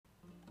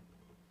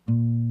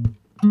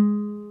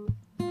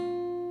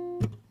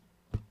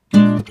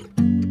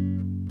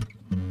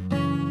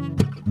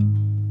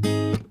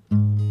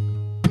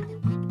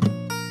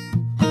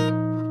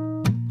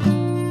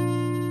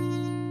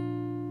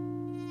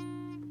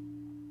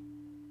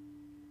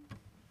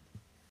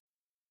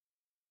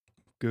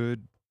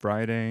Good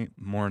Friday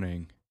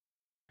morning.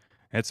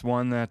 It's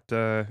one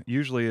that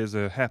usually is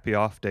a happy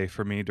off day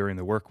for me during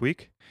the work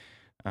week.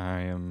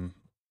 I am,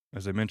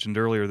 as I mentioned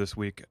earlier this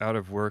week, out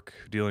of work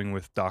dealing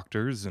with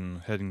doctors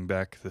and heading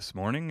back this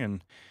morning,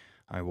 and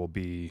I will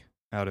be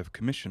out of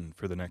commission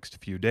for the next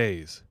few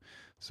days.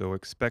 So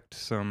expect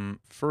some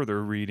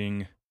further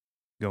reading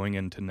going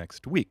into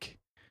next week.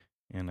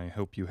 And I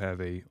hope you have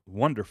a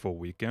wonderful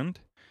weekend.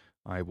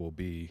 I will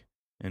be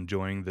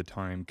enjoying the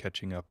time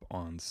catching up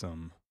on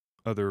some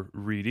other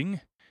reading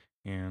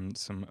and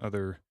some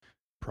other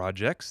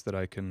projects that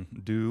I can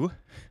do,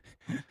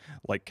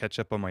 like catch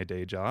up on my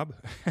day job.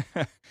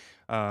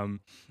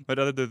 But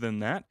other than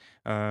that,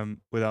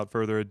 without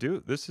further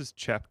ado, this is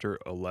chapter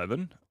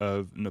 11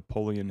 of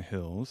Napoleon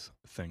Hill's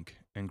Think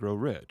and Grow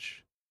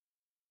Rich.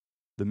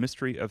 The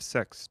Mystery of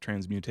Sex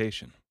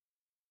Transmutation.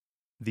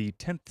 The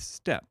 10th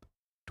step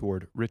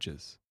toward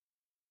riches.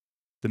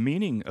 The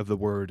meaning of the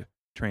word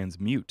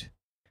transmute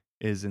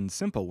is, in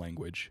simple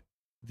language,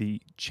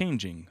 the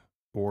changing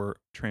or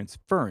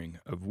transferring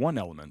of one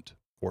element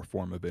or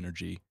form of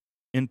energy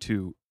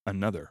into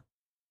another.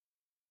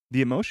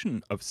 The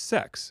emotion of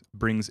sex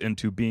brings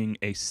into being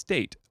a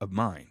state of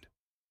mind.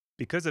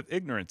 Because of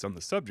ignorance on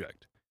the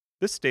subject,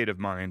 this state of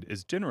mind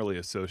is generally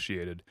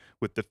associated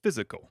with the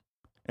physical,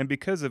 and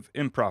because of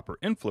improper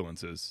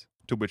influences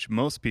to which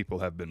most people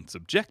have been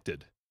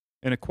subjected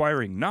in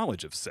acquiring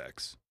knowledge of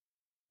sex,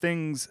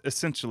 things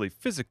essentially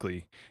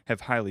physically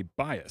have highly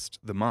biased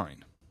the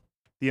mind.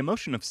 The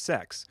emotion of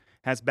sex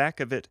has back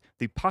of it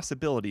the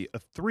possibility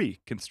of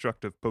three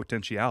constructive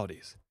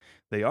potentialities.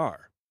 They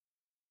are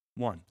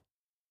 1.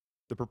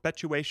 The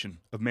perpetuation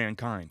of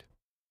mankind.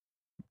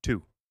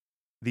 2.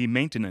 The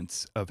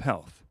maintenance of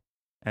health.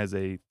 As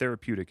a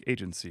therapeutic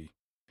agency,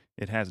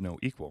 it has no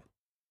equal.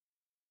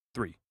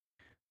 3.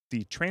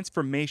 The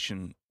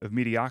transformation of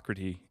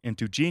mediocrity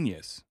into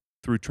genius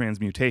through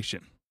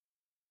transmutation.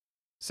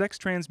 Sex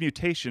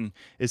transmutation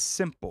is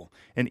simple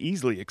and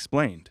easily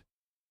explained.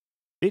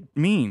 It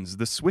means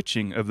the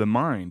switching of the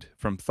mind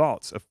from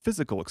thoughts of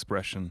physical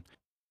expression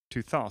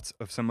to thoughts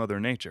of some other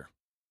nature.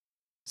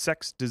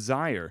 Sex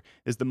desire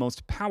is the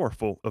most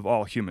powerful of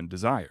all human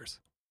desires.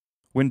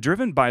 When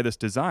driven by this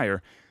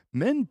desire,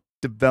 men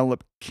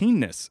develop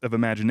keenness of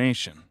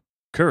imagination,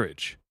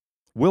 courage,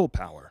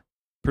 willpower,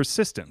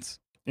 persistence,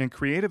 and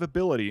creative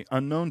ability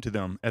unknown to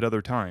them at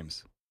other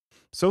times.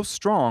 So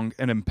strong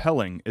and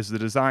impelling is the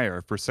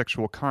desire for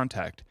sexual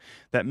contact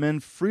that men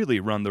freely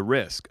run the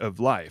risk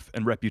of life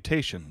and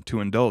reputation to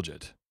indulge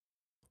it.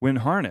 When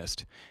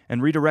harnessed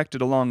and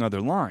redirected along other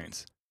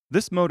lines,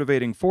 this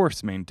motivating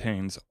force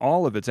maintains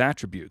all of its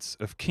attributes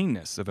of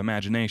keenness of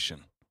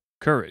imagination,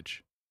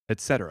 courage,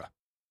 etc.,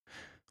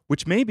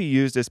 which may be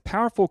used as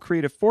powerful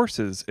creative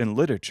forces in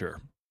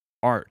literature,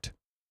 art,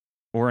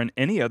 or in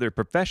any other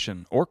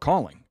profession or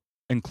calling,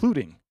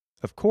 including,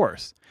 of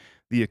course,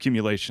 the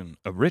accumulation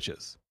of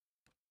riches.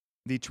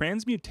 The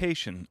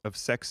transmutation of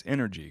sex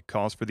energy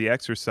calls for the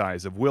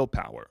exercise of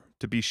willpower,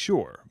 to be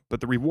sure,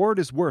 but the reward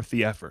is worth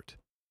the effort.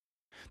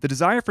 The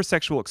desire for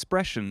sexual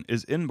expression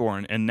is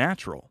inborn and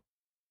natural.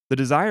 The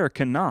desire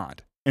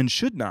cannot and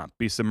should not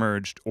be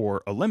submerged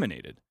or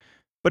eliminated,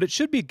 but it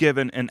should be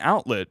given an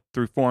outlet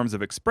through forms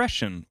of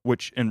expression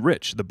which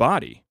enrich the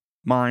body,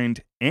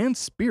 mind, and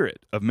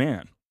spirit of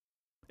man.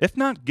 If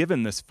not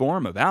given this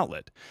form of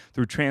outlet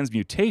through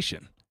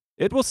transmutation,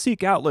 it will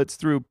seek outlets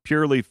through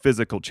purely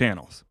physical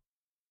channels.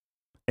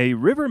 A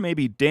river may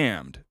be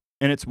dammed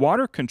and its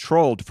water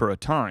controlled for a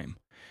time,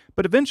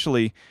 but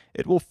eventually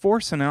it will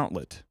force an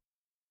outlet.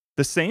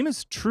 The same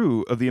is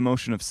true of the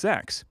emotion of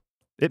sex.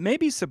 It may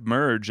be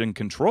submerged and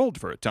controlled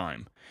for a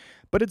time,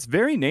 but its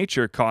very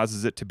nature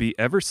causes it to be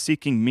ever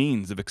seeking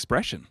means of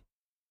expression.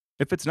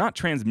 If it's not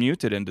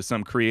transmuted into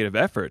some creative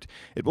effort,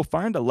 it will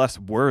find a less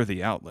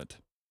worthy outlet.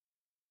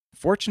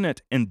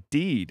 Fortunate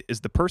indeed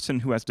is the person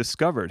who has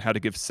discovered how to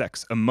give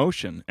sex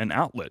emotion an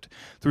outlet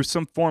through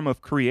some form of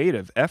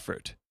creative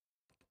effort,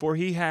 for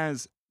he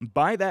has,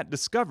 by that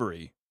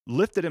discovery,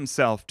 lifted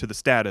himself to the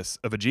status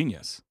of a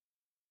genius.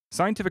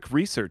 Scientific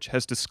research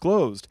has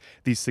disclosed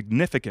these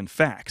significant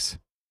facts.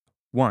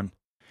 1.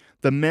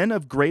 The men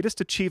of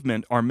greatest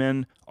achievement are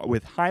men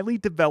with highly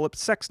developed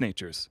sex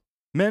natures,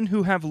 men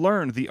who have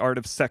learned the art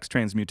of sex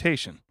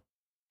transmutation.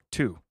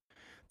 2.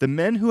 The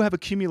men who have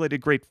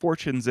accumulated great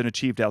fortunes and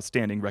achieved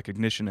outstanding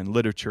recognition in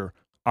literature,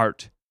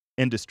 art,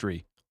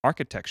 industry,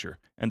 architecture,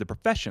 and the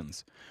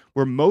professions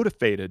were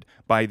motivated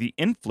by the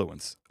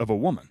influence of a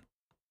woman.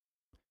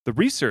 The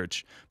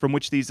research from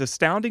which these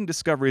astounding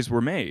discoveries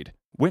were made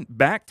went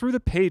back through the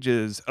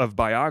pages of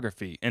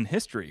biography and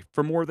history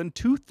for more than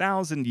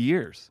 2,000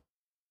 years.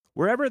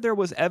 Wherever there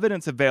was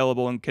evidence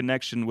available in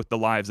connection with the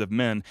lives of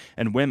men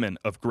and women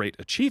of great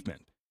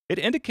achievement, it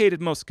indicated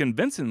most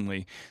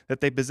convincingly that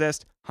they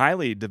possessed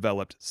highly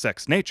developed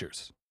sex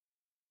natures.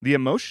 The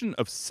emotion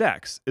of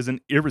sex is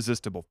an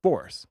irresistible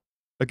force,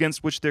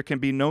 against which there can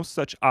be no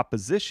such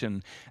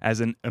opposition as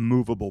an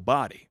immovable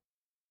body.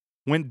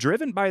 When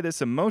driven by this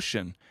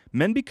emotion,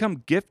 men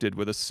become gifted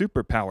with a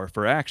superpower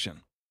for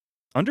action.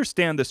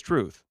 Understand this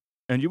truth,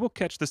 and you will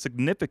catch the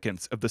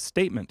significance of the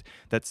statement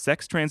that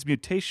sex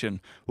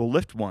transmutation will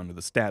lift one to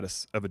the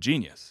status of a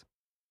genius.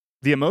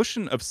 The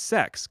emotion of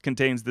sex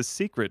contains the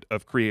secret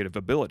of creative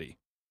ability.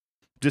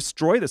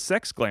 Destroy the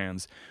sex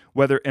glands,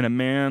 whether in a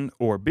man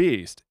or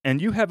beast,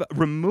 and you have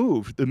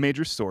removed the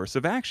major source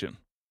of action.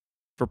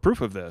 For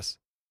proof of this,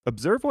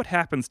 observe what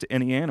happens to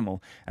any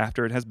animal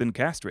after it has been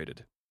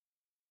castrated.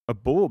 A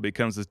bull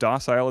becomes as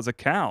docile as a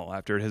cow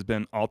after it has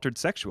been altered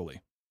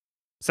sexually.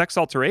 Sex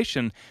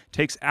alteration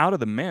takes out of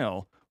the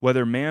male,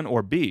 whether man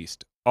or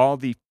beast, all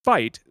the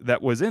fight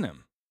that was in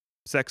him.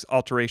 Sex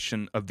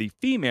alteration of the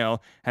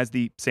female has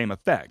the same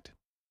effect.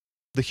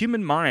 The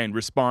human mind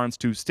responds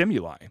to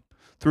stimuli,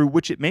 through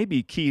which it may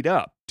be keyed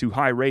up to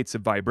high rates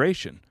of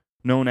vibration,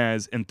 known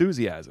as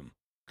enthusiasm,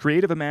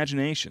 creative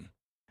imagination,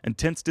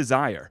 intense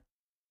desire,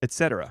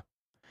 etc.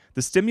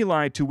 The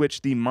stimuli to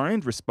which the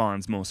mind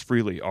responds most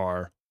freely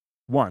are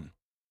 1.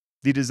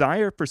 The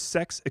desire for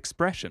sex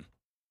expression.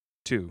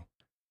 2.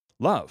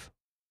 Love.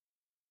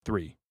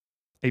 3.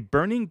 A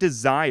burning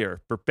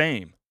desire for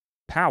fame,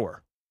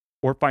 power,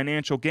 or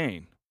financial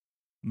gain.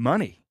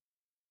 Money.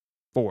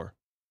 4.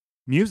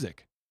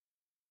 Music.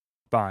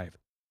 5.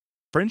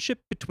 Friendship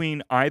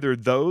between either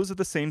those of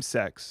the same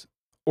sex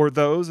or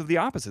those of the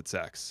opposite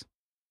sex.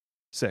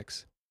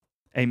 6.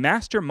 A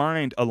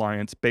master-mind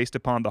alliance based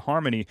upon the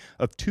harmony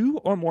of two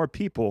or more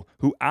people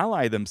who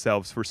ally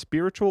themselves for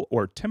spiritual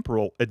or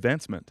temporal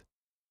advancement.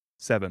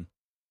 7.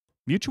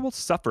 Mutual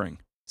suffering,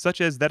 such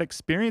as that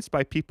experienced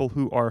by people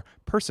who are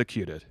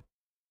persecuted.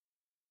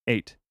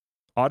 8.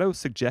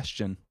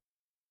 Autosuggestion.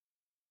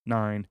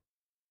 9.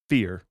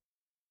 Fear.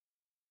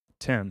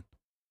 10.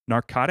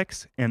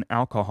 Narcotics and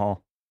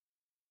alcohol.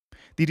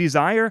 The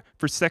desire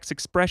for sex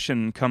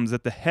expression comes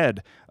at the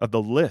head of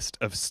the list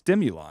of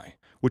stimuli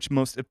which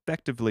most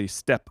effectively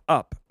step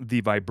up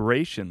the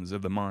vibrations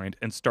of the mind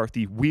and start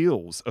the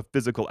wheels of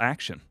physical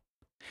action.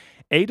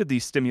 8 of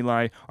these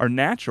stimuli are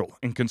natural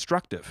and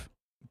constructive.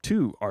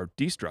 2 are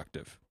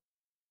destructive.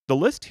 The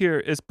list here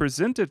is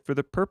presented for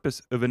the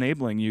purpose of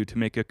enabling you to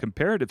make a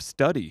comparative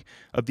study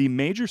of the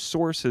major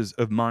sources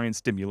of mind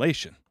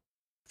stimulation.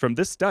 From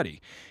this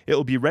study, it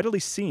will be readily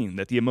seen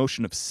that the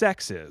emotion of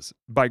sex is,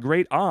 by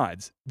great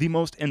odds, the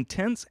most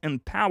intense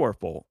and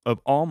powerful of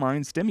all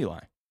mind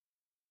stimuli.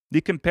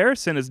 The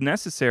comparison is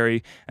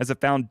necessary as a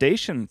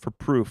foundation for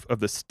proof of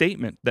the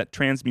statement that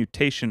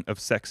transmutation of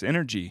sex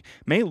energy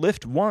may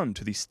lift one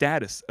to the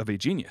status of a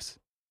genius.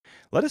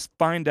 Let us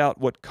find out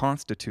what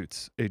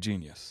constitutes a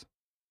genius.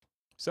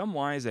 Some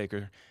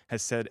wiseacre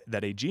has said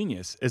that a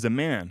genius is a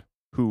man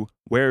who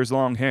wears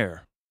long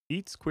hair,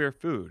 eats queer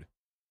food,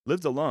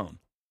 lives alone,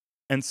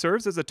 and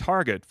serves as a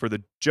target for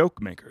the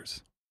joke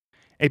makers.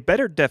 A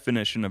better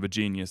definition of a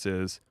genius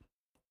is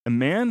a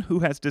man who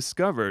has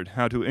discovered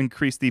how to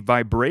increase the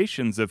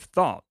vibrations of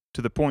thought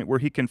to the point where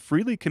he can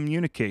freely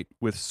communicate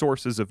with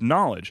sources of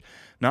knowledge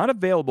not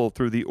available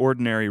through the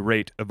ordinary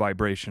rate of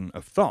vibration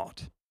of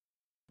thought.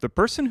 The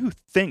person who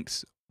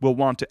thinks will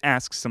want to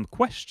ask some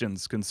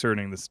questions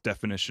concerning this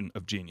definition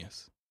of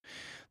genius.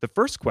 The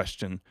first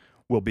question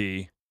will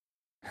be,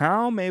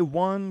 how may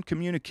one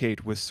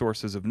communicate with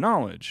sources of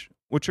knowledge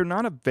which are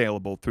not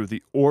available through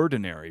the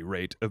ordinary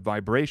rate of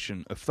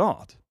vibration of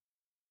thought?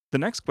 The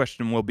next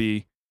question will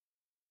be,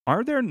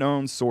 are there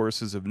known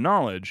sources of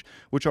knowledge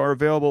which are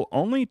available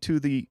only to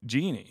the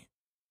genie?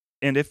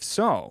 And if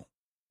so,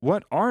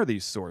 what are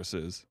these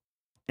sources?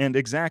 And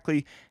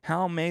exactly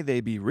how may they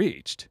be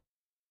reached?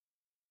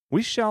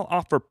 We shall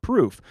offer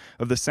proof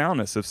of the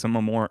soundness of some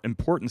more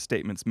important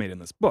statements made in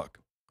this book,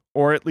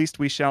 or at least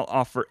we shall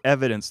offer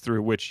evidence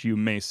through which you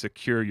may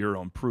secure your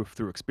own proof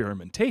through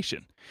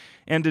experimentation.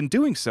 And in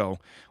doing so,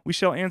 we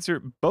shall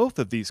answer both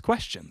of these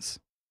questions.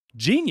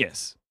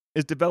 Genius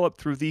is developed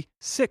through the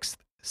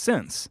sixth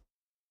sense.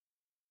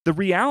 The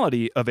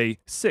reality of a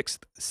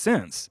sixth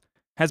sense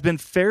has been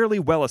fairly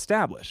well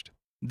established.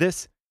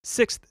 This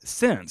sixth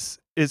sense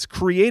is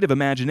creative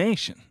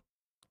imagination.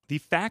 The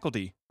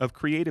faculty of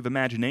creative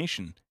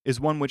imagination is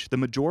one which the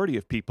majority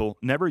of people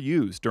never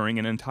use during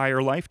an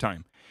entire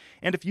lifetime,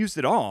 and if used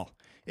at all,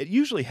 it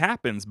usually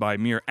happens by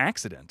mere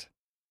accident.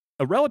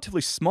 A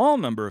relatively small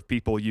number of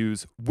people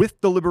use, with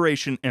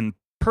deliberation and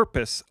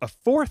purpose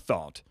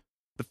aforethought,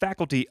 the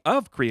faculty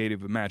of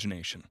creative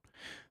imagination.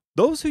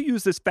 Those who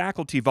use this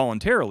faculty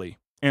voluntarily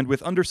and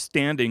with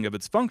understanding of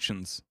its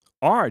functions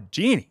are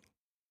genii.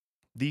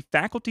 The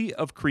faculty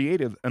of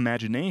creative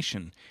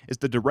imagination is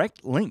the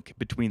direct link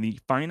between the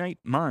finite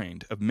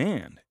mind of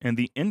man and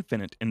the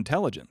infinite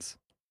intelligence.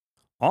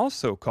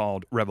 Also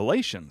called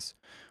revelations,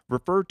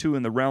 referred to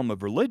in the realm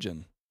of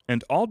religion,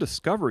 and all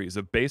discoveries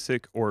of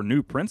basic or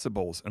new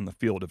principles in the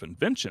field of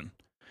invention,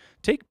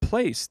 take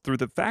place through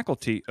the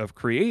faculty of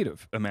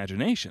creative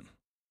imagination.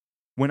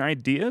 When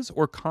ideas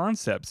or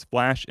concepts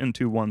flash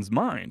into one's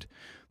mind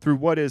through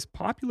what is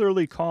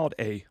popularly called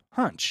a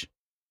hunch,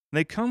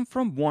 they come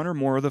from one or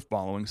more of the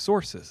following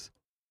sources.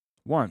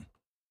 1.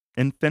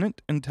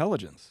 Infinite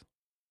intelligence.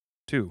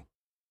 2.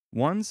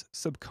 One's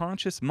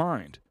subconscious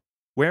mind,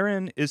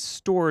 wherein is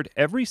stored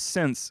every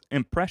sense,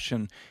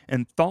 impression,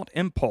 and thought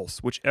impulse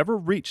which ever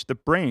reached the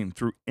brain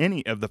through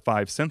any of the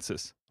five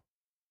senses.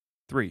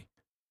 3.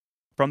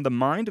 From the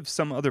mind of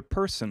some other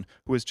person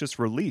who has just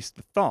released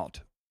the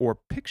thought or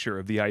picture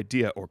of the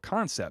idea or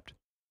concept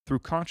through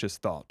conscious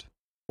thought.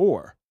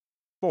 Or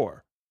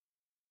 4.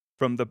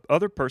 From the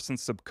other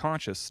person's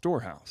subconscious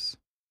storehouse.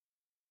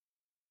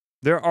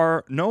 There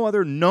are no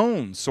other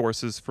known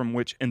sources from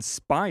which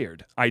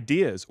inspired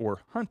ideas or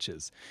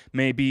hunches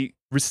may be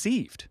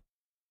received.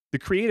 The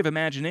creative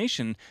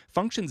imagination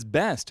functions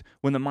best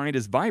when the mind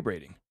is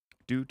vibrating,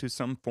 due to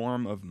some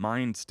form of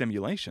mind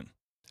stimulation,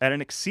 at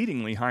an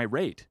exceedingly high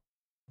rate.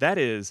 That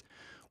is,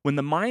 when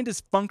the mind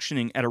is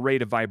functioning at a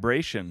rate of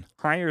vibration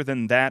higher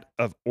than that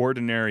of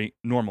ordinary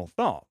normal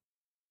thought.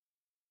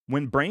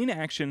 When brain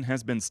action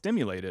has been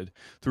stimulated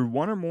through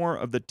one or more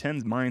of the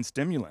 10 mind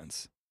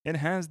stimulants, it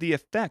has the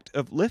effect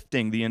of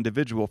lifting the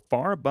individual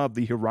far above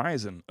the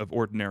horizon of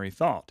ordinary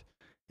thought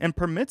and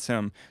permits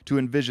him to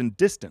envision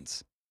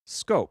distance,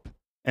 scope,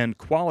 and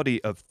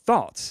quality of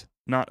thoughts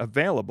not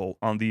available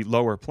on the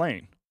lower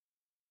plane,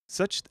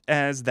 such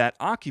as that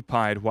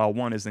occupied while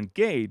one is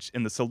engaged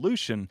in the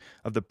solution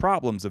of the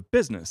problems of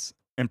business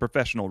and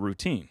professional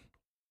routine.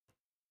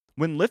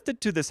 When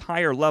lifted to this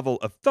higher level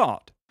of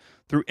thought,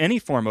 through any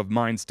form of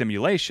mind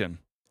stimulation,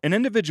 an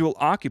individual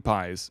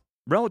occupies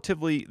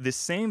relatively the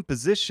same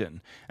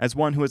position as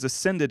one who has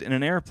ascended in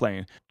an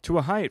airplane to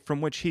a height from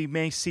which he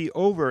may see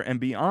over and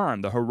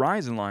beyond the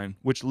horizon line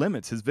which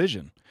limits his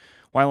vision,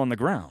 while on the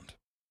ground.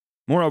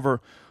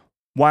 Moreover,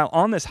 while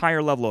on this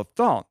higher level of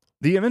thought,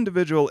 the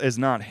individual is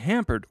not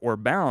hampered or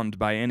bound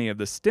by any of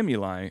the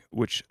stimuli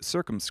which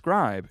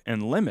circumscribe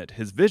and limit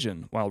his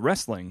vision while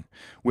wrestling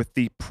with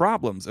the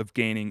problems of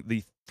gaining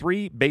the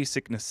 3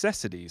 basic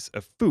necessities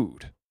of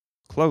food,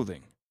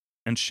 clothing,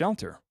 and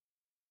shelter.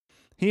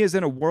 He is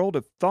in a world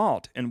of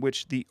thought in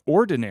which the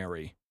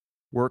ordinary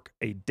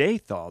work-a-day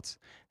thoughts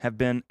have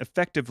been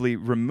effectively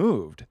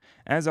removed,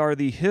 as are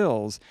the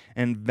hills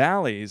and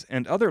valleys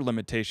and other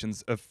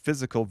limitations of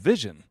physical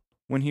vision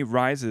when he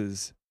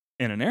rises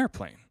in an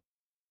airplane.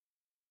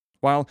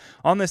 While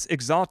on this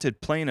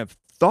exalted plane of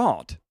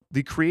thought,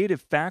 the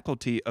creative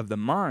faculty of the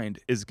mind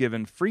is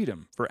given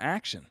freedom for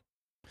action.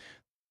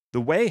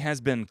 The way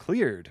has been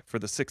cleared for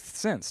the sixth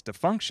sense to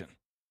function.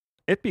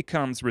 It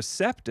becomes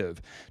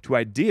receptive to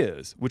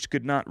ideas which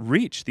could not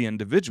reach the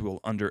individual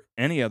under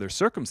any other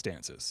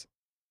circumstances.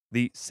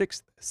 The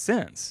sixth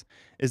sense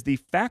is the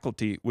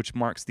faculty which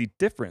marks the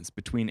difference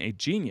between a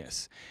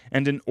genius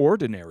and an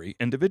ordinary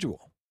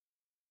individual.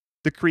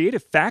 The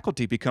creative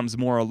faculty becomes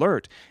more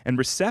alert and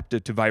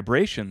receptive to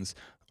vibrations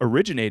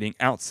originating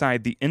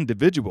outside the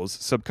individual's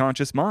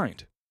subconscious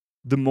mind.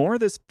 The more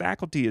this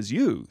faculty is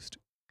used,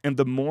 and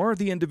the more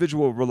the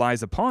individual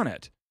relies upon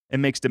it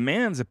and makes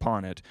demands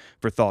upon it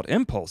for thought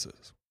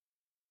impulses,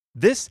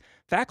 this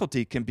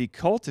faculty can be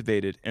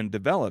cultivated and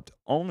developed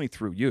only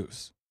through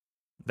use.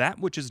 That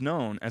which is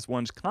known as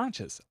one's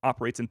conscious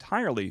operates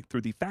entirely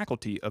through the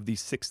faculty of the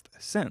sixth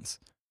sense.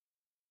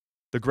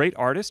 The great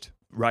artists,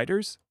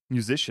 writers,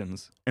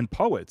 musicians, and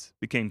poets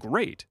became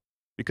great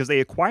because they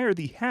acquired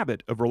the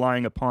habit of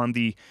relying upon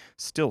the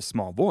still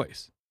small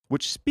voice,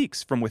 which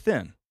speaks from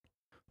within,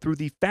 through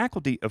the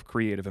faculty of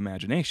creative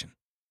imagination.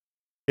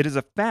 It is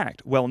a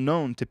fact well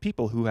known to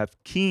people who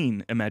have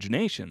keen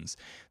imaginations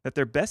that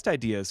their best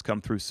ideas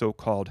come through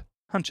so-called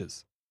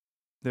hunches.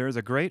 There is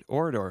a great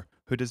orator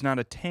who does not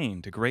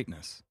attain to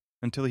greatness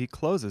until he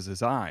closes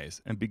his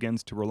eyes and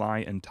begins to rely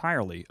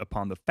entirely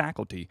upon the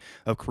faculty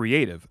of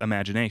creative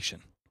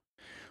imagination.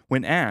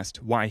 When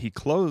asked why he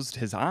closed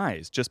his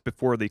eyes just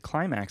before the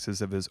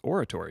climaxes of his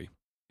oratory,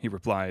 he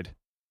replied,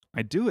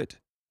 "I do it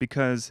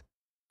because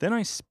then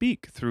I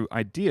speak through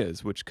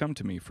ideas which come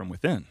to me from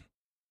within."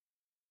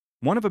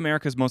 One of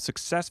America's most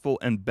successful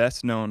and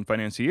best-known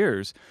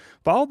financiers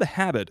followed the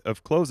habit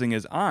of closing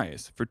his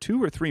eyes for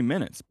 2 or 3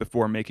 minutes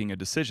before making a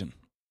decision.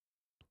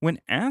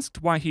 When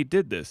asked why he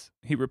did this,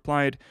 he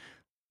replied,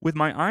 "With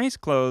my eyes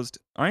closed,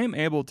 I am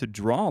able to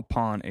draw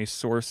upon a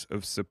source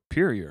of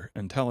superior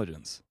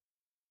intelligence."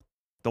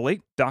 The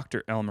late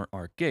Dr. Elmer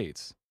R.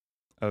 Gates,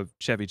 of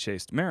Chevy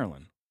Chase,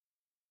 Maryland,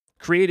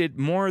 created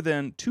more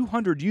than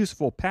 200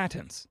 useful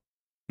patents,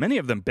 many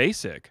of them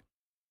basic,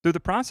 through the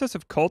process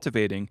of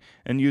cultivating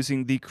and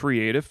using the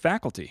creative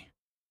faculty.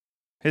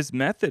 His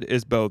method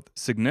is both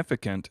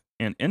significant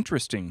and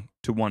interesting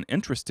to one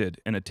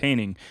interested in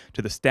attaining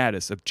to the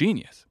status of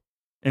genius,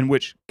 in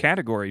which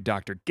category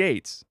Dr.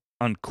 Gates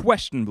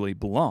unquestionably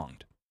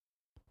belonged.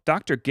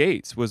 Dr.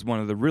 Gates was one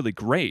of the really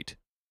great,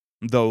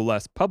 though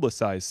less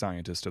publicized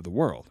scientists of the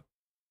world.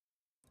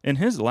 In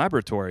his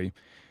laboratory,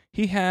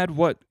 he had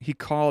what he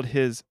called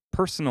his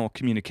personal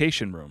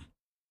communication room.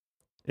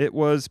 It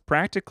was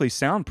practically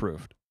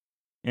soundproofed,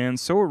 and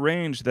so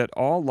arranged that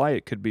all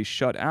light could be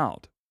shut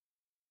out.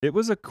 It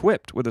was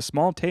equipped with a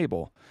small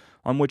table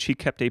on which he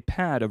kept a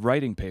pad of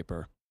writing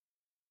paper.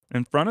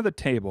 In front of the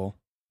table,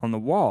 on the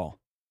wall,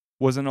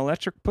 was an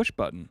electric push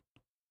button,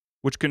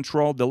 which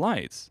controlled the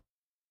lights.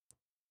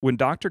 When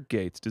Dr.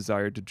 Gates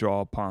desired to draw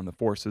upon the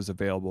forces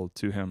available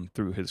to him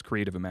through his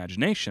creative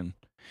imagination,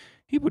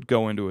 he would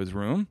go into his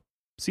room,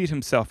 seat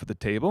himself at the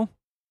table,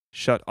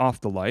 shut off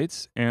the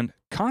lights, and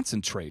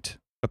concentrate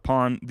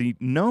upon the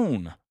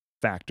known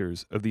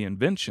factors of the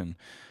invention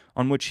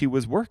on which he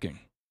was working,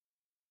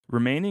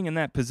 remaining in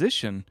that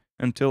position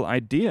until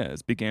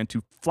ideas began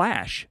to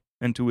flash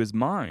into his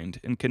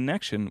mind in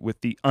connection with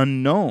the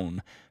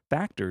unknown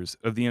factors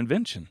of the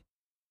invention.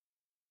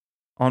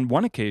 On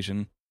one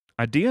occasion,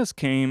 ideas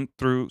came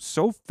through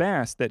so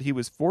fast that he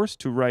was forced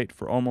to write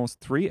for almost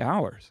 3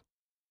 hours.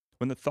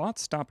 When the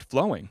thoughts stopped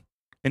flowing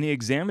and he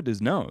examined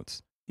his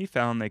notes, he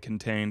found they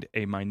contained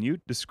a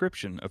minute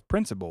description of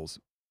principles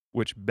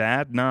which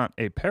bade not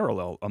a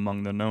parallel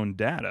among the known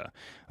data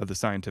of the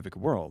scientific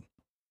world.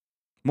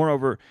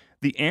 Moreover,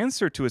 the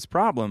answer to his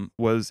problem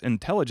was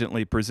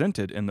intelligently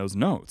presented in those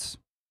notes.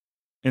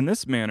 In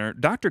this manner,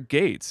 Dr.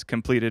 Gates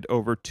completed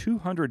over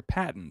 200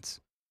 patents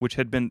which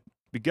had been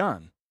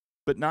begun,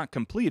 but not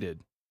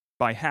completed,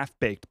 by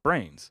half-baked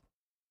brains.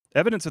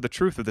 Evidence of the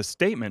truth of this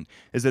statement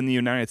is in the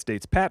United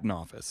States Patent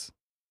Office.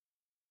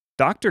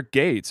 Dr.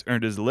 Gates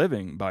earned his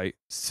living by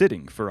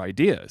sitting for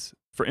ideas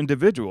for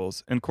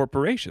individuals and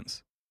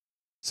corporations.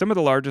 Some of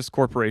the largest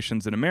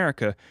corporations in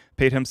America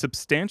paid him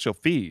substantial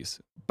fees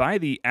by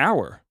the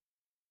hour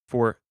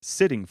for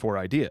sitting for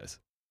ideas.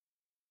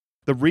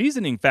 The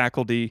reasoning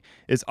faculty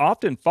is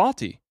often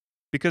faulty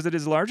because it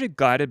is largely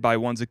guided by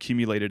one's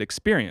accumulated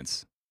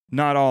experience.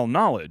 Not all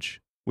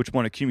knowledge, which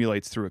one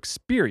accumulates through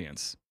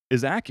experience,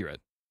 is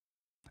accurate.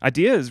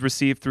 Ideas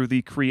received through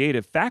the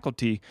creative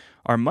faculty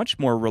are much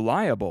more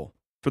reliable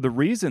for the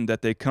reason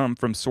that they come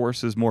from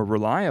sources more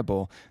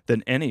reliable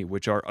than any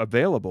which are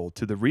available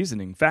to the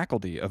reasoning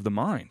faculty of the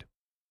mind.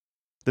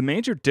 The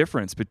major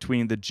difference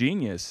between the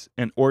genius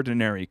and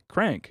ordinary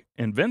crank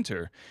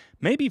inventor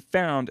may be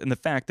found in the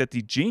fact that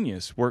the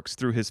genius works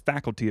through his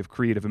faculty of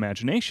creative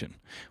imagination,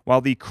 while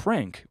the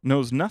crank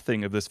knows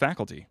nothing of this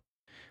faculty.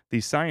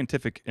 The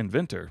scientific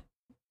inventor,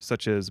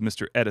 such as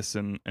Mr.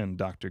 Edison and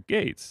Dr.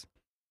 Gates,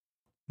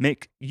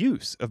 make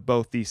use of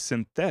both the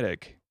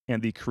synthetic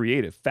and the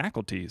creative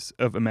faculties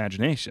of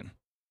imagination.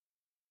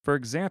 For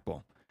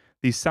example,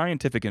 the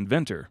scientific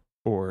inventor,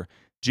 or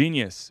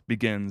genius,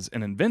 begins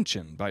an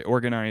invention by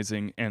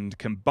organizing and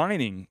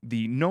combining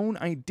the known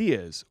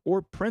ideas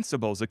or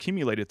principles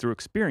accumulated through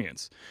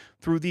experience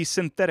through the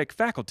synthetic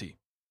faculty,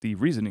 the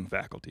reasoning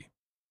faculty.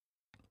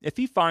 If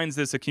he finds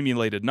this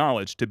accumulated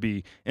knowledge to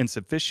be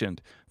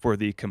insufficient for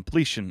the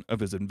completion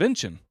of his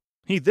invention,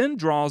 he then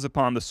draws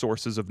upon the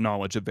sources of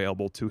knowledge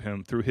available to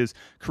him through his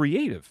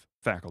creative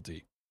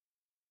faculty.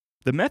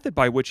 The method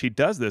by which he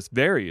does this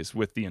varies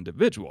with the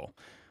individual,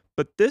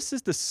 but this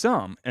is the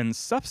sum and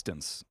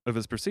substance of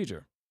his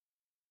procedure.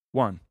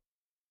 1.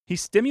 He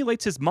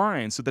stimulates his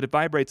mind so that it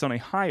vibrates on a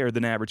higher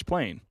than average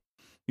plane,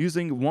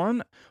 using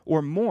one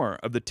or more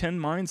of the 10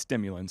 mind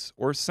stimulants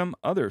or some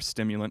other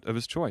stimulant of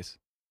his choice.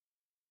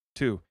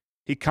 2.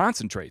 He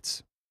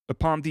concentrates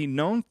upon the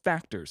known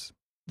factors,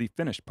 the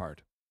finished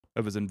part,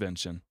 of his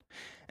invention,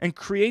 and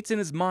creates in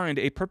his mind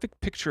a perfect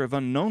picture of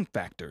unknown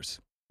factors,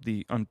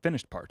 the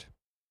unfinished part,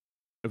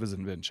 of his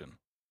invention.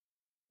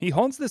 He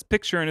holds this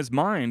picture in his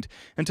mind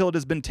until it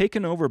has been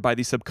taken over by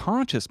the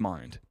subconscious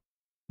mind,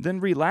 then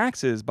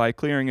relaxes by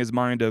clearing his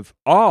mind of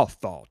all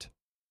thought,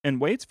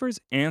 and waits for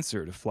his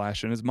answer to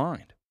flash in his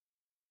mind.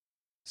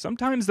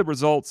 Sometimes the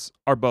results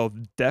are both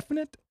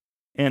definite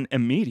and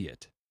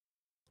immediate.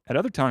 At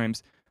other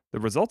times, the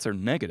results are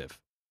negative,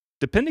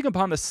 depending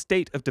upon the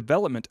state of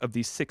development of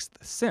the sixth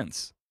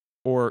sense,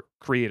 or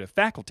creative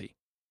faculty.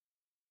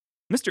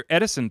 Mr.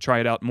 Edison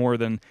tried out more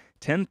than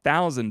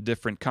 10,000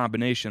 different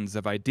combinations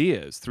of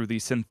ideas through the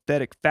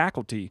synthetic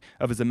faculty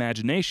of his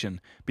imagination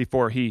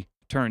before he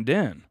turned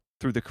in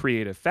through the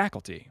creative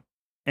faculty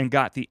and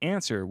got the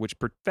answer which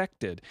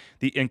perfected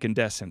the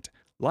incandescent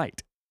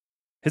light.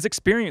 His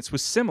experience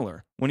was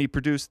similar when he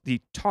produced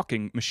the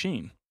talking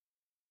machine.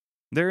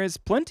 There is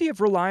plenty of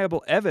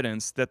reliable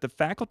evidence that the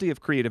faculty of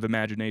creative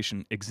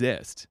imagination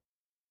exists.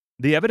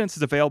 The evidence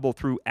is available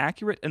through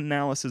accurate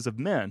analysis of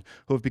men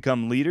who have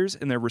become leaders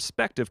in their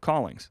respective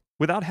callings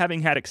without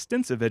having had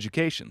extensive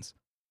educations.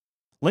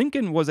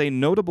 Lincoln was a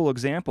notable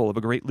example of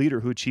a great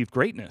leader who achieved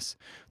greatness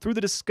through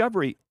the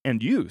discovery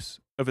and use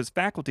of his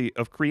faculty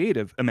of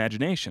creative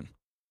imagination.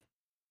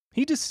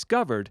 He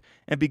discovered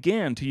and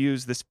began to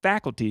use this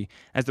faculty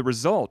as the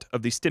result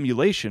of the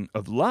stimulation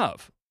of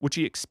love, which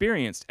he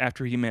experienced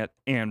after he met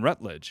Anne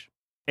Rutledge,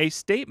 a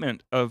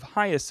statement of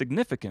highest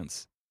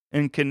significance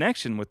in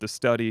connection with the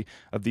study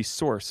of the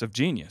source of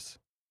genius.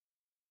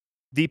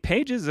 The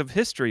pages of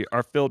history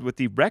are filled with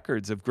the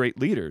records of great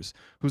leaders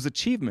whose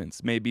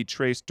achievements may be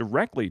traced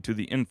directly to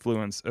the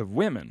influence of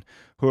women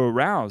who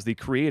arouse the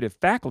creative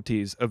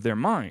faculties of their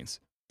minds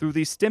through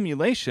the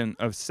stimulation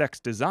of sex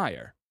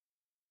desire.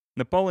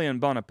 Napoleon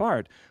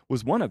Bonaparte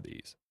was one of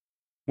these.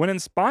 When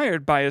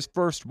inspired by his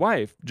first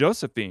wife,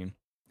 Josephine,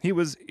 he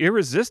was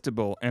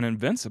irresistible and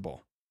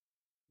invincible.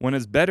 When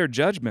his better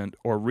judgment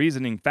or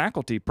reasoning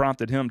faculty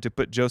prompted him to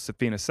put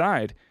Josephine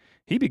aside,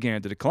 he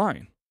began to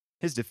decline.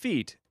 His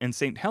defeat and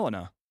St.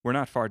 Helena were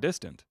not far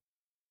distant.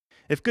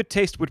 If good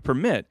taste would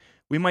permit,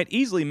 we might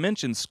easily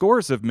mention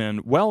scores of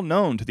men well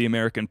known to the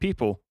American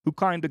people who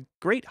climbed to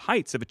great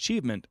heights of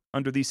achievement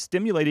under the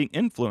stimulating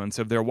influence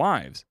of their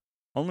wives,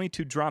 only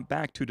to drop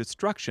back to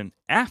destruction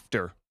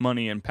after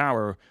money and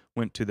power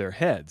went to their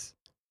heads,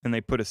 and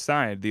they put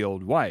aside the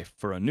old wife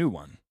for a new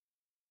one.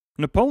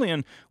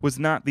 Napoleon was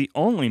not the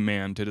only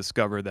man to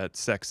discover that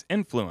sex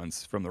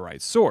influence from the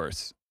right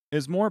source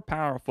is more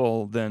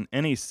powerful than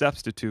any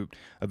substitute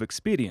of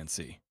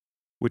expediency,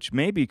 which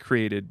may be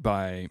created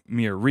by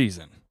mere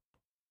reason.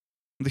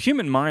 The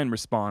human mind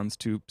responds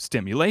to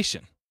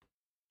stimulation.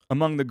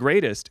 Among the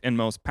greatest and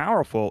most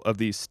powerful of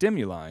these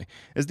stimuli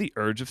is the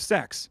urge of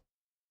sex.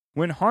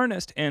 When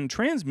harnessed and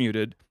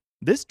transmuted,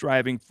 this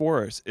driving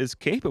force is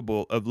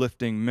capable of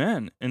lifting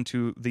men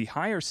into the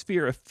higher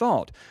sphere of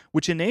thought,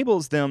 which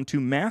enables them to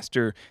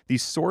master the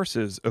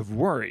sources of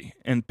worry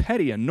and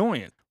petty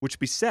annoyance which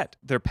beset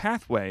their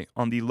pathway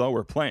on the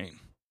lower plane.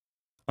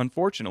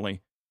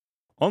 Unfortunately,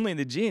 only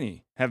the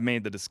genii have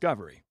made the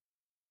discovery.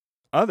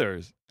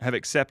 Others have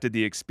accepted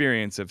the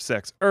experience of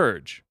sex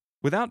urge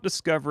without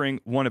discovering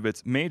one of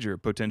its major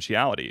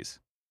potentialities,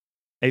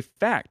 a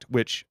fact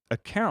which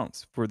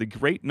accounts for the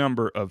great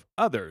number of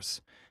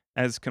others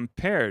as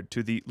compared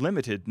to the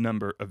limited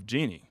number of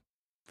genii.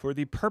 For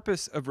the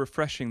purpose of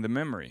refreshing the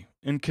memory,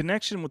 in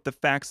connection with the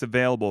facts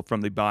available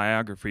from the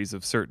biographies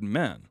of certain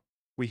men,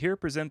 we here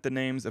present the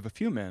names of a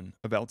few men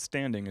of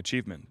outstanding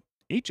achievement,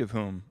 each of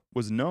whom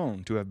was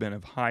known to have been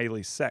of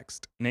highly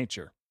sexed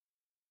nature.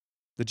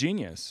 The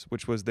genius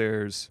which was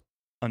theirs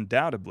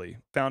undoubtedly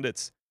found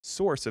its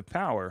source of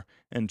power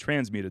in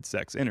transmuted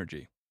sex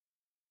energy.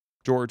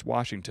 George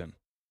Washington,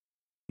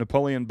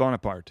 Napoleon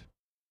Bonaparte,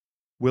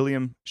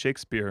 William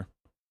Shakespeare,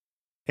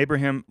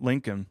 Abraham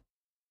Lincoln,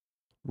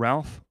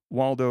 Ralph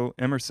Waldo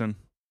Emerson,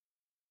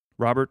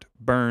 Robert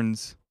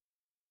Burns,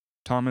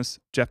 Thomas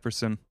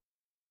Jefferson,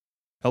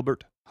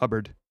 Elbert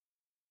Hubbard,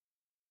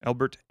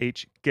 Albert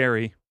H.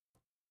 Gary,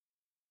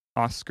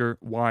 Oscar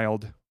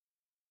Wilde,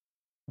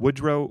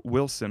 Woodrow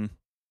Wilson,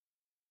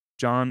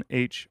 John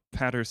H.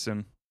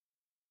 Patterson,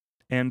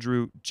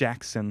 Andrew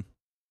Jackson,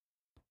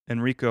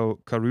 Enrico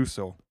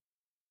Caruso.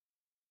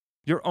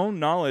 Your own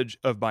knowledge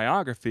of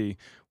biography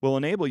will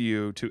enable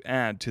you to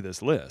add to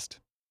this list.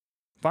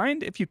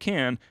 Find, if you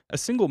can, a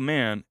single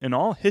man in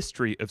all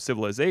history of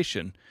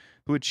civilization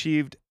who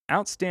achieved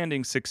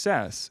outstanding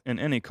success in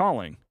any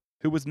calling,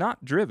 who was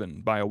not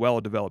driven by a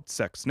well-developed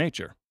sex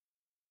nature.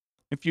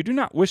 If you do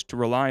not wish to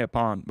rely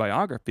upon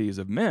biographies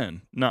of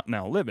men not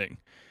now living,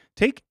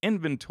 take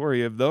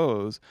inventory of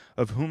those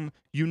of whom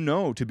you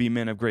know to be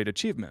men of great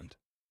achievement,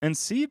 and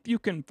see if you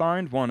can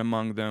find one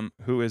among them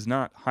who is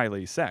not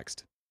highly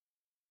sexed.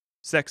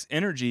 Sex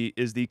energy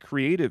is the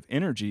creative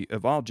energy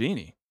of all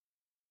genii.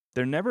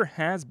 There never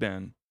has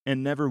been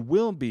and never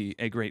will be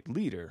a great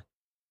leader,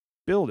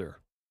 builder,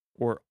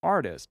 or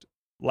artist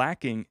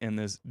lacking in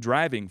this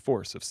driving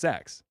force of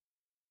sex.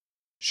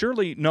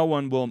 Surely no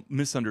one will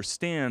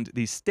misunderstand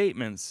these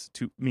statements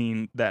to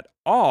mean that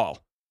all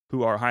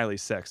who are highly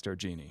sexed are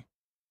genii.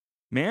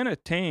 Man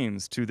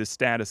attains to the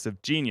status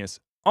of genius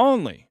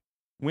only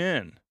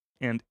when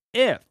and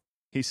if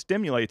he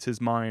stimulates his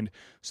mind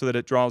so that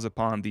it draws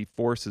upon the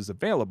forces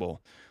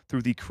available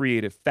through the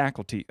creative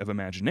faculty of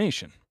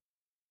imagination.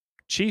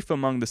 Chief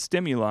among the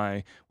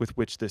stimuli with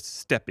which this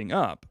stepping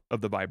up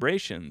of the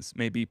vibrations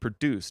may be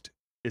produced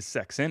is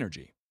sex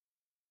energy.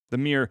 The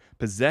mere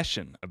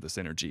possession of this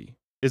energy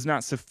is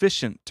not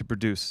sufficient to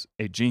produce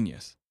a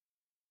genius.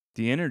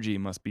 The energy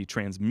must be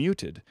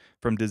transmuted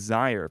from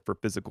desire for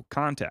physical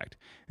contact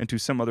into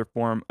some other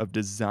form of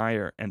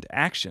desire and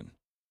action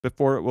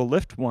before it will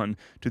lift one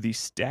to the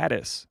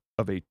status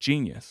of a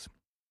genius.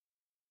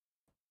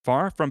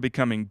 Far from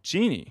becoming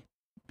genii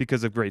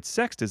because of great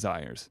sex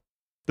desires,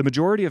 the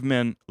majority of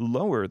men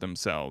lower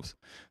themselves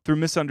through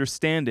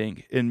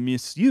misunderstanding and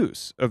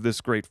misuse of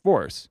this great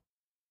force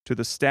to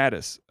the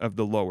status of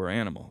the lower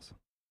animals.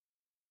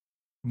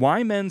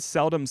 Why men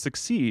seldom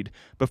succeed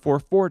before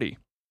 40?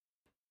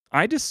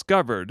 I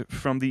discovered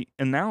from the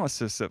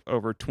analysis of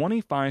over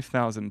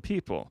 25,000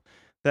 people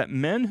that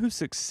men who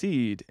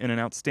succeed in an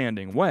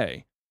outstanding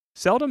way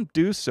seldom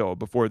do so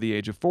before the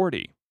age of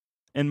 40,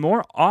 and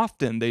more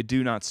often they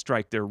do not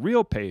strike their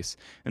real pace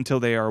until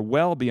they are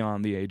well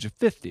beyond the age of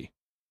 50.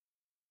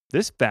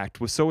 This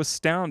fact was so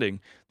astounding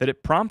that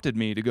it prompted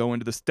me to go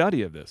into the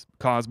study of this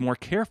cause more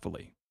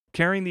carefully,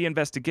 carrying the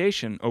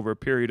investigation over a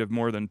period of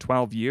more than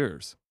 12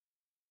 years.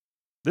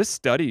 This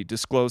study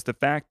disclosed the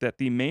fact that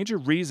the major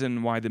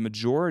reason why the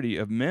majority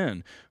of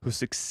men who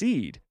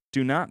succeed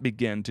do not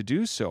begin to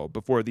do so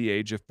before the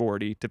age of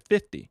 40 to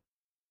 50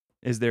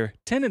 is their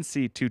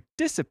tendency to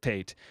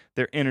dissipate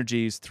their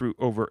energies through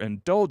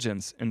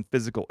overindulgence in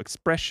physical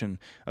expression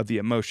of the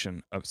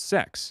emotion of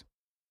sex.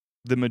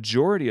 The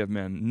majority of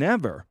men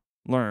never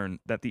learn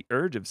that the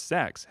urge of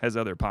sex has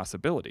other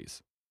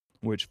possibilities,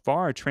 which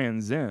far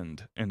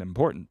transcend in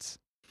importance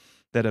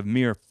that of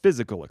mere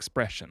physical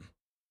expression.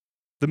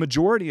 The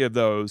majority of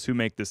those who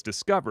make this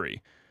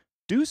discovery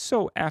do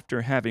so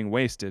after having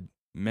wasted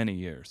many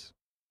years,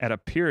 at a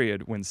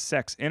period when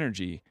sex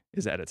energy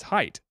is at its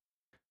height,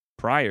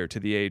 prior to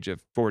the age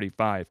of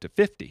 45 to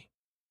 50.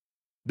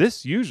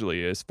 This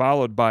usually is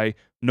followed by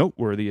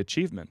noteworthy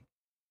achievement.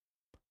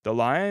 The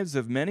lives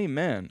of many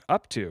men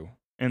up to,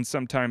 and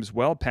sometimes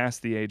well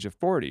past the age of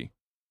 40,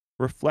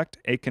 reflect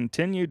a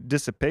continued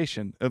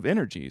dissipation of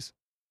energies,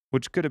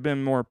 which could have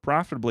been more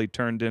profitably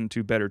turned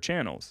into better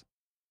channels.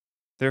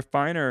 Their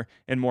finer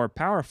and more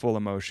powerful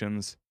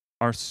emotions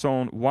are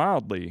sown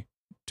wildly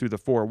to the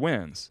four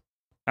winds.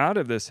 Out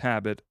of this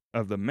habit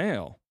of the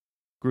male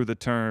grew the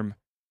term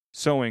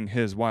sowing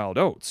his wild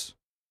oats.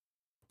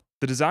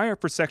 The desire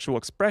for sexual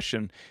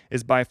expression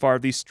is by far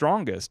the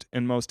strongest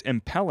and most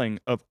impelling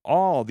of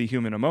all the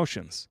human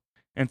emotions.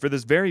 And for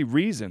this very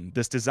reason,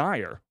 this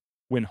desire,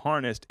 when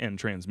harnessed and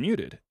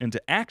transmuted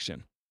into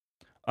action,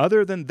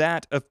 other than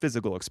that of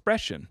physical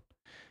expression,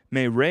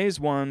 may raise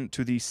one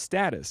to the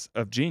status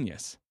of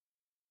genius.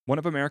 One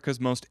of America's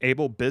most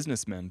able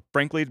businessmen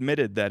frankly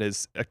admitted that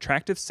his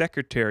attractive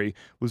secretary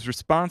was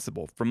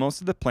responsible for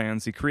most of the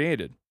plans he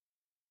created.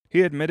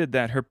 He admitted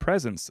that her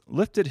presence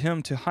lifted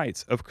him to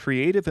heights of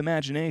creative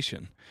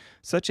imagination,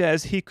 such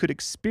as he could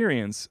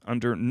experience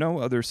under no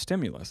other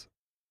stimulus.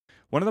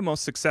 One of the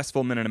most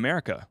successful men in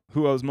America,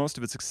 who owes most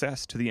of his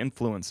success to the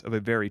influence of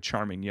a very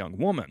charming young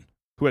woman,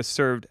 who has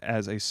served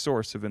as a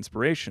source of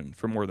inspiration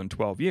for more than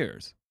 12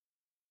 years.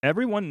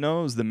 Everyone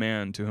knows the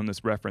man to whom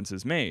this reference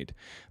is made,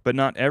 but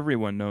not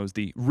everyone knows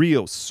the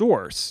real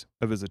source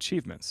of his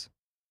achievements.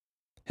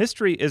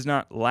 History is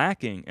not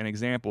lacking in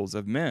examples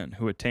of men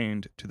who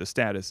attained to the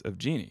status of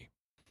genie,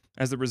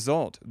 as a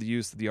result of the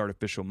use of the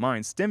artificial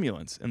mind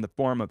stimulants in the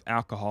form of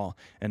alcohol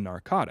and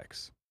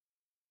narcotics.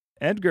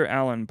 Edgar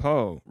Allan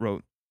Poe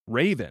wrote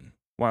Raven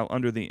while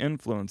under the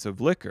influence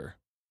of liquor,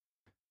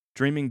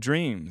 dreaming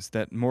dreams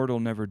that mortal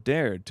never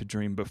dared to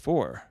dream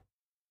before.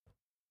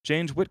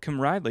 James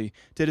Whitcomb Riley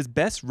did his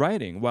best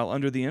writing while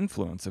under the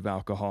influence of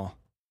alcohol.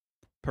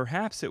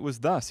 Perhaps it was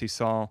thus he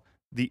saw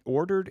the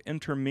ordered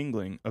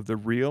intermingling of the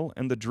real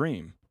and the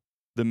dream,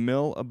 the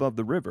mill above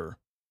the river,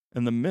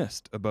 and the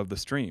mist above the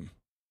stream.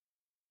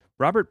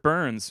 Robert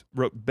Burns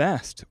wrote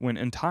best when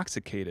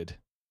intoxicated.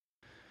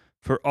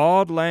 For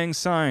auld lang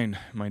syne,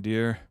 my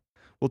dear,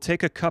 we'll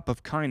take a cup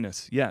of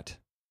kindness yet,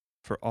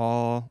 for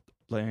auld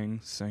lang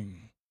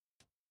syne.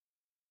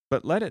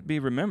 But let it be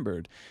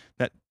remembered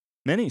that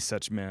many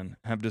such men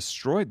have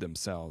destroyed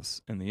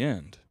themselves in the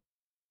end.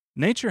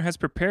 Nature has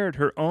prepared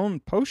her own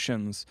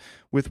potions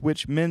with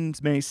which men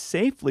may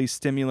safely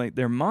stimulate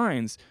their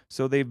minds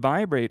so they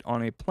vibrate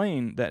on a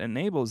plane that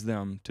enables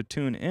them to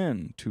tune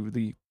in to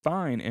the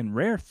fine and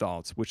rare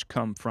thoughts which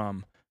come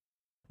from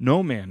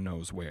no man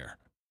knows where.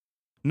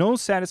 No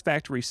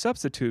satisfactory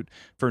substitute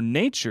for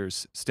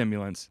nature's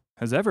stimulants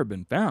has ever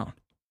been found.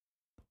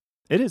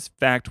 It is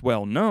fact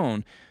well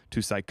known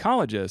to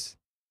psychologists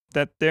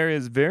that there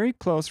is very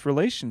close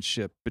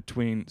relationship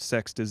between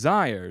sex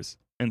desires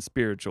and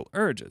spiritual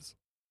urges,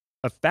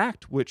 a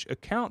fact which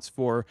accounts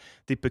for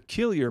the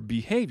peculiar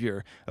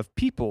behavior of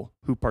people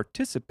who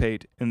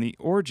participate in the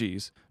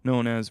orgies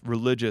known as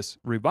religious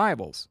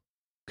revivals,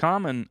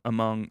 common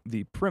among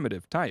the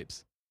primitive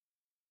types.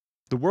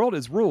 The world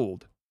is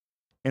ruled,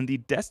 and the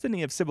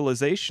destiny of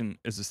civilization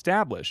is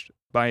established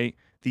by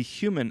the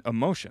human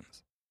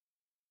emotions.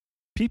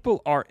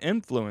 People are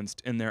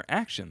influenced in their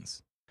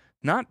actions,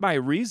 not by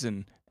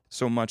reason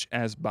so much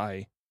as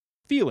by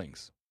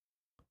feelings.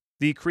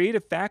 The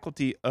creative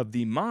faculty of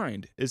the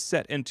mind is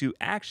set into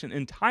action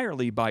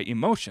entirely by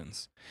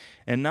emotions,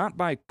 and not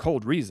by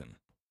cold reason.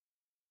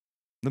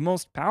 The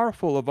most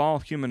powerful of all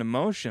human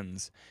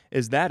emotions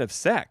is that of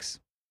sex.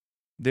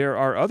 There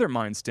are other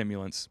mind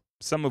stimulants,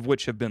 some of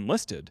which have been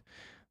listed,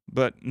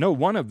 but no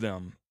one of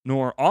them,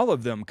 nor all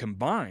of them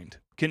combined,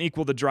 can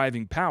equal the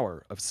driving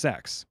power of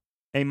sex.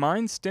 A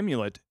mind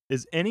stimulant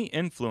is any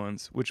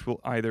influence which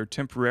will either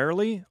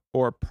temporarily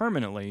or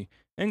permanently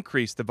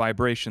increase the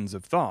vibrations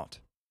of thought.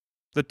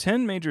 The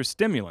 10 major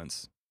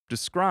stimulants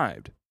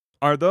described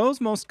are those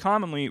most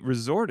commonly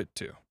resorted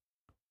to.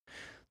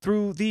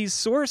 Through these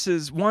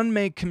sources, one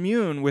may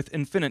commune with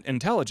infinite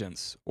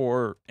intelligence,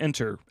 or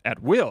enter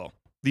at will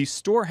the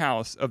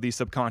storehouse of the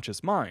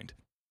subconscious mind,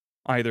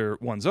 either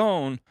one's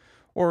own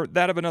or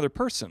that of another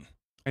person,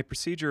 a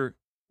procedure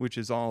which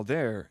is all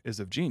there is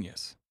of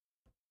genius.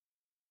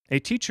 A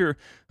teacher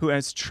who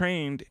has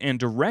trained and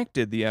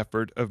directed the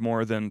effort of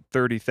more than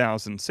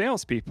 30,000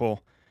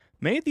 salespeople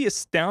made the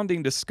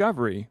astounding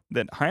discovery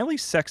that highly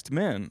sexed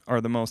men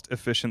are the most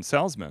efficient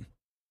salesmen.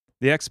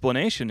 The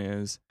explanation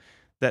is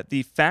that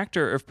the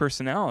factor of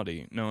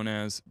personality, known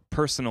as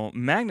personal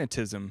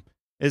magnetism,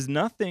 is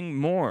nothing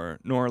more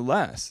nor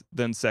less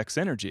than sex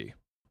energy.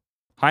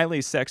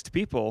 Highly sexed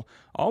people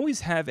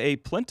always have a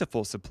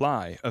plentiful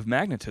supply of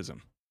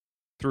magnetism.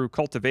 Through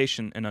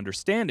cultivation and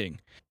understanding,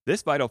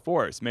 this vital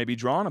force may be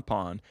drawn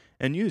upon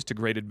and used to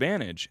great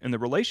advantage in the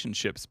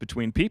relationships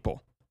between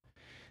people.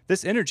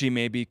 This energy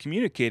may be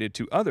communicated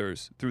to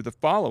others through the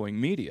following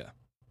media.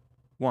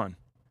 1.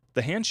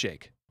 The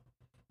handshake.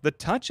 The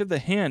touch of the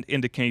hand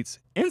indicates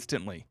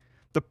instantly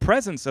the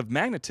presence of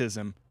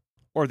magnetism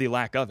or the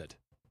lack of it.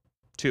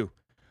 2.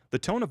 The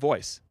tone of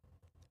voice.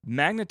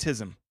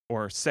 Magnetism,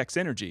 or sex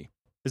energy,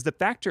 is the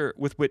factor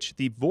with which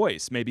the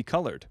voice may be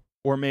colored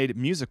or made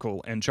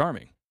musical and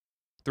charming.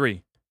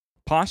 3.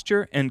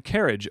 Posture and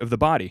carriage of the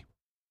body.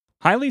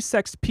 Highly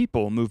sexed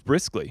people move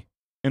briskly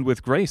and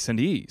with grace and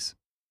ease.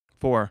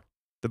 4.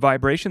 The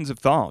vibrations of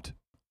thought.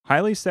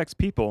 Highly sexed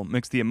people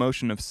mix the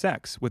emotion of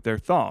sex with their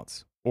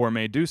thoughts, or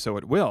may do so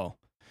at will,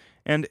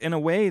 and in a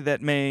way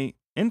that may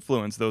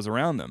influence those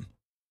around them.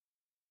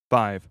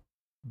 5.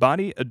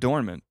 Body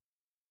adornment.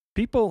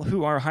 People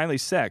who are highly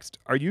sexed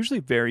are usually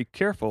very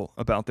careful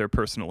about their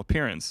personal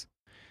appearance.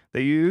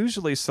 They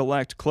usually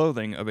select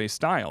clothing of a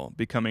style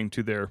becoming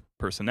to their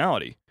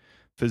personality,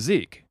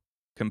 physique,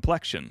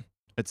 complexion,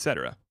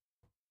 etc.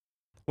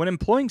 When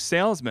employing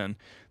salesmen,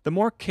 the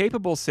more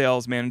capable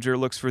sales manager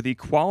looks for the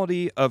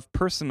quality of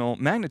personal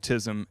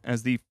magnetism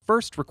as the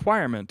first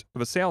requirement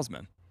of a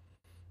salesman.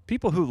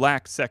 People who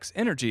lack sex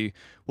energy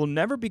will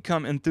never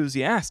become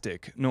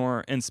enthusiastic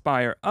nor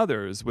inspire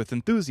others with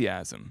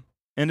enthusiasm.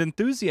 And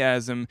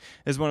enthusiasm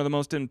is one of the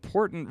most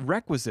important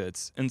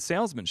requisites in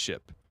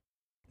salesmanship,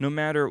 no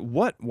matter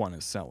what one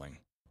is selling.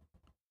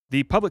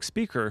 The public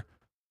speaker,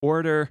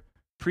 orator,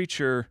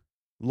 preacher,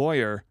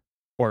 lawyer,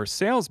 or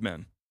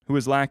salesman who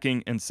is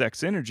lacking in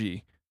sex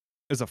energy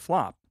is a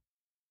flop,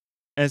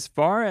 as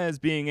far as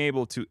being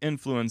able to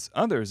influence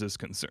others is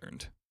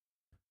concerned.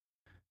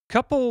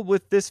 Couple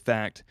with this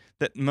fact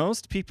that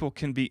most people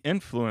can be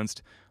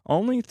influenced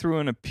only through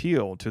an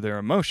appeal to their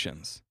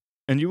emotions,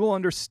 and you will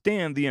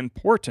understand the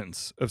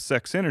importance of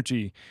sex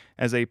energy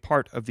as a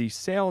part of the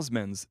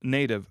salesman's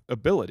native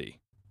ability.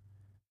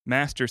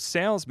 Master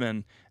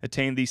salesmen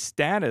attain the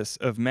status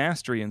of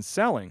mastery in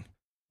selling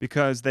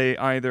because they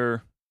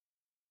either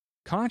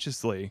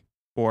consciously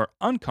or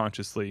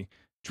unconsciously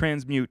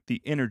transmute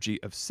the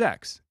energy of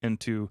sex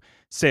into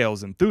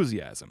sales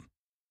enthusiasm.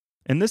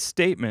 In this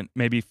statement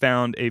may be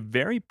found a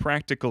very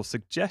practical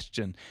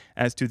suggestion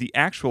as to the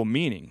actual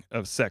meaning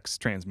of sex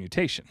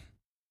transmutation.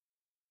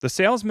 The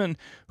salesman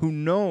who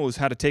knows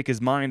how to take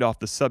his mind off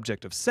the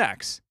subject of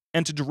sex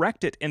and to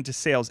direct it into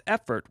sales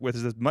effort with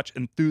as much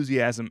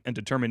enthusiasm and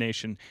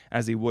determination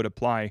as he would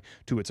apply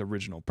to its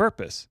original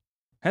purpose,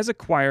 has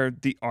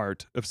acquired the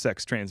art of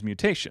sex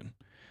transmutation,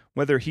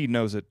 whether he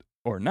knows it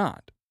or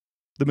not.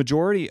 The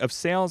majority of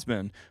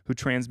salesmen who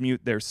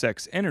transmute their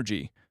sex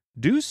energy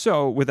do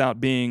so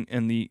without being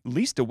in the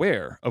least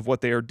aware of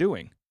what they are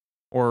doing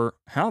or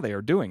how they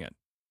are doing it.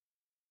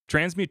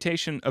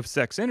 Transmutation of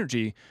sex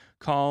energy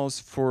calls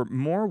for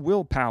more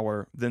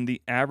willpower than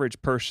the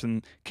average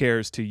person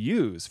cares to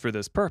use for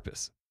this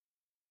purpose.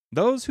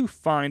 Those who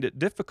find it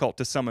difficult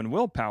to summon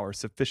willpower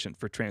sufficient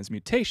for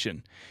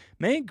transmutation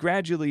may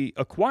gradually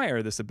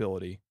acquire this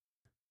ability.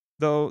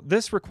 Though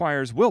this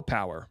requires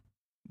willpower,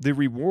 the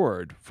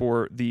reward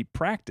for the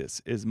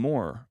practice is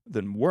more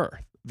than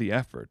worth the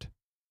effort.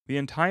 The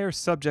entire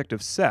subject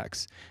of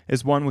sex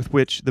is one with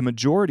which the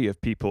majority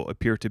of people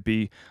appear to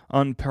be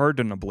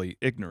unpardonably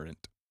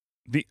ignorant.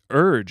 The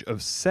urge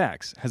of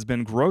sex has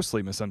been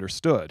grossly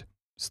misunderstood,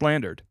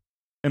 slandered,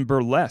 and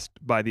burlesqued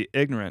by the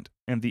ignorant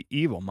and the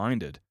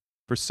evil-minded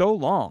for so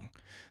long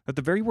that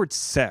the very word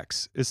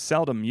sex is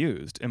seldom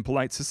used in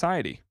polite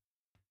society.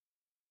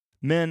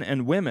 Men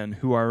and women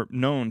who are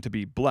known to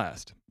be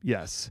blessed,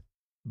 yes,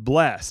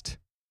 blessed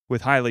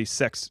with highly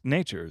sexed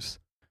natures,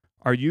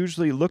 are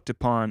usually looked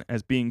upon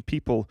as being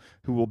people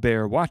who will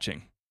bear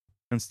watching.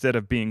 Instead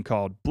of being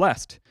called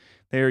blessed,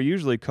 they are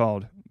usually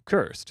called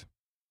cursed.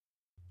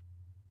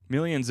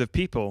 Millions of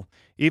people,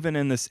 even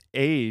in this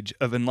age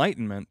of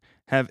enlightenment,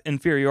 have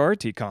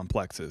inferiority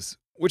complexes,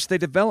 which they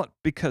develop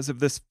because of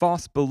this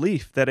false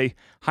belief that a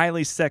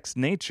highly sexed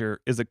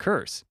nature is a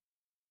curse.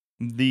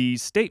 The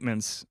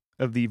statements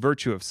of the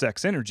virtue of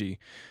sex energy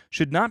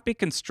should not be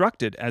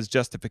constructed as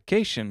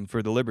justification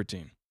for the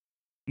libertine.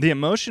 The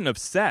emotion of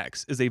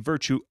sex is a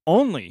virtue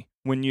only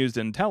when used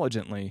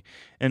intelligently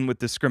and with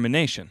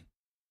discrimination.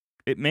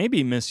 It may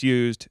be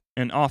misused,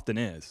 and often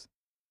is,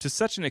 to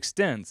such an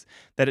extent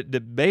that it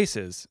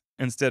debases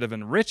instead of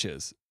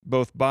enriches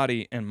both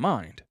body and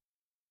mind.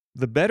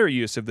 The better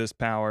use of this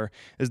power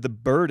is the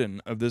burden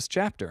of this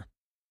chapter.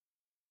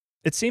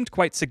 It seemed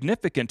quite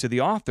significant to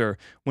the author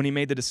when he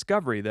made the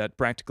discovery that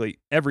practically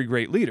every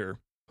great leader,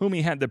 whom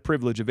he had the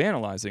privilege of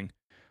analyzing,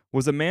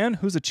 was a man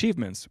whose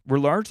achievements were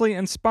largely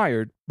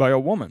inspired by a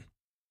woman.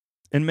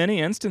 In many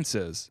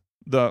instances,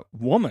 the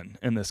woman,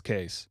 in this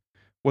case,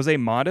 was a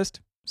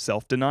modest,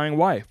 self-denying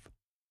wife,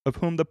 of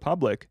whom the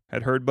public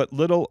had heard but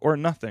little or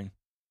nothing.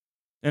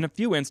 In a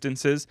few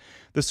instances,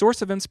 the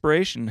source of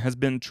inspiration has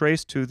been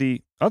traced to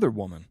the other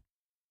woman.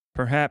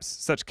 Perhaps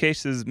such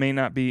cases may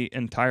not be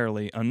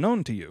entirely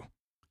unknown to you.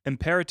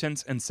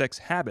 Imperitance in sex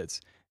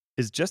habits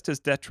is just as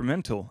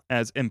detrimental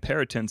as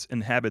imperitance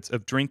in habits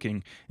of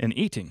drinking and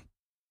eating.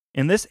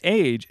 In this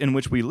age in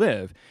which we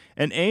live,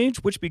 an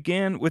age which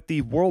began with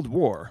the World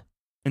War,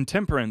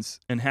 intemperance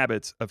in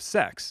habits of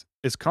sex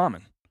is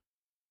common.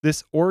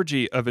 This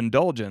orgy of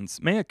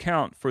indulgence may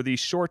account for the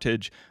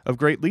shortage of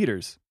great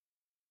leaders.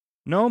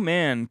 No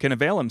man can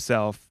avail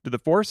himself to the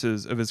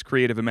forces of his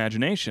creative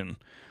imagination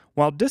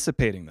while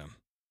dissipating them.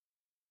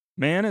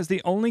 Man is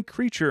the only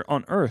creature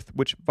on earth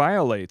which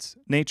violates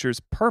nature's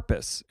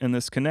purpose in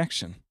this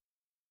connection.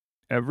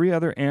 Every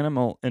other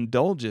animal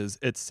indulges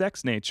its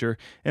sex nature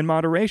in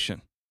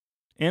moderation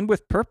and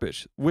with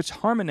purpose, which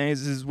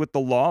harmonizes with the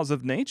laws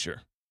of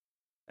nature.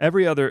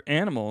 Every other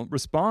animal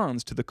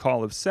responds to the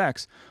call of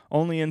sex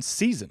only in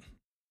season.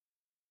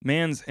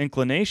 Man's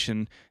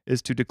inclination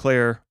is to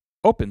declare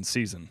open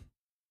season.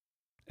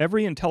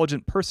 Every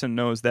intelligent person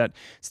knows that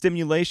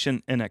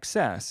stimulation in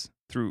excess,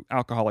 through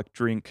alcoholic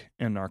drink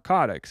and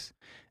narcotics,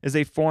 is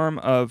a form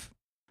of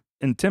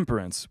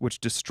intemperance which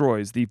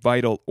destroys the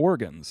vital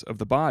organs of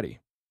the body,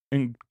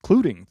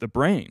 including the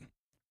brain.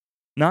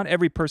 Not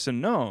every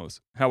person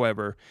knows,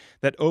 however,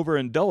 that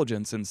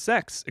overindulgence in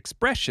sex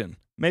expression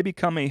may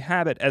become a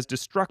habit as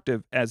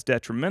destructive as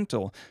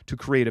detrimental to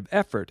creative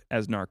effort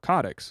as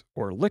narcotics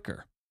or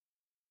liquor.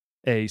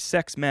 A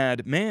sex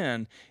mad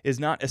man is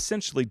not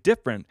essentially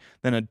different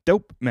than a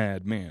dope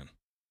mad man.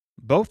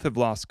 Both have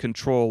lost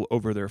control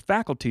over their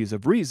faculties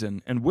of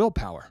reason and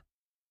willpower.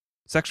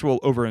 Sexual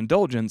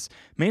overindulgence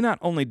may not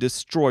only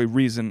destroy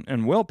reason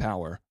and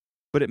willpower,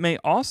 but it may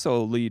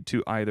also lead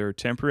to either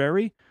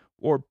temporary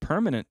or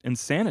permanent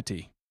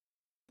insanity.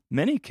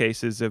 Many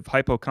cases of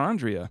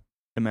hypochondria,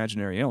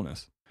 imaginary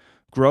illness,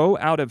 grow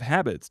out of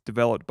habits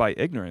developed by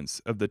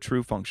ignorance of the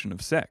true function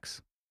of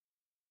sex.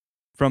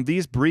 From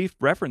these brief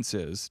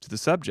references to the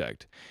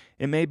subject,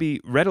 it may be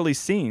readily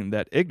seen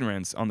that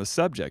ignorance on the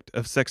subject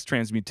of sex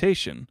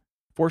transmutation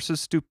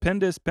forces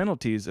stupendous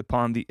penalties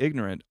upon the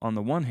ignorant on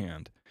the one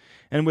hand,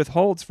 and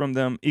withholds from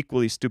them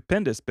equally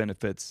stupendous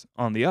benefits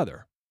on the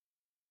other.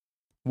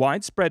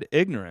 Widespread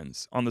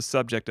ignorance on the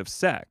subject of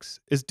sex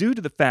is due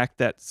to the fact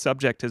that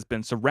subject has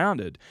been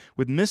surrounded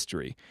with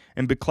mystery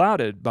and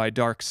beclouded by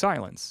dark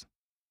silence.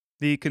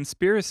 The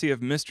conspiracy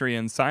of mystery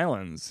and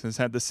silence has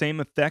had the same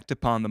effect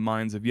upon the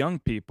minds of young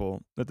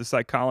people that the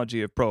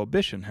psychology of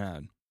prohibition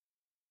had.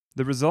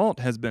 The result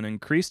has been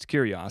increased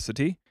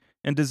curiosity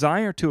and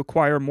desire to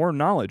acquire more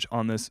knowledge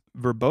on this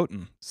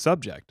verboten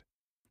subject,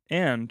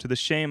 and to the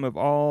shame of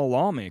all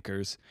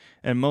lawmakers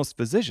and most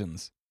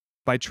physicians,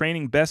 by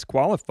training best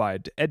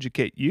qualified to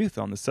educate youth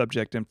on the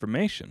subject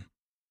information,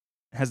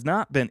 has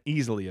not been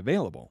easily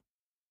available.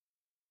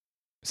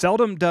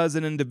 Seldom does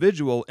an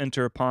individual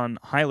enter upon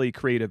highly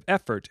creative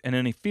effort in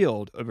any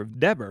field of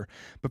endeavor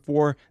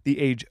before the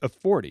age of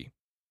 40.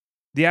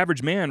 The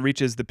average man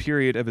reaches the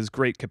period of his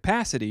great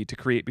capacity to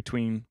create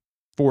between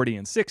 40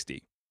 and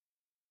 60.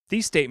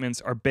 These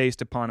statements are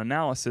based upon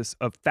analysis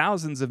of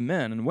thousands of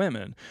men and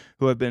women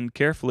who have been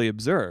carefully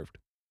observed.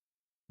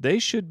 They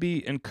should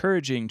be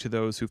encouraging to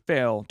those who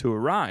fail to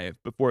arrive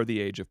before the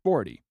age of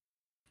 40,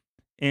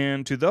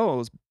 and to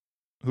those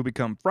who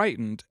become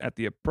frightened at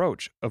the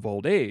approach of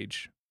old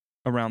age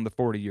around the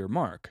 40-year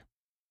mark.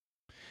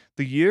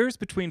 The years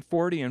between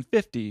 40 and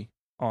 50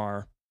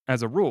 are,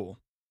 as a rule,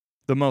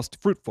 the most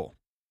fruitful.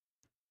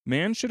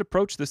 Man should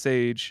approach this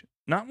age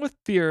not with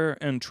fear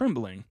and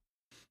trembling,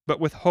 but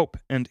with hope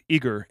and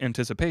eager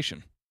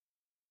anticipation.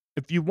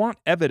 If you want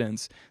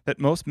evidence that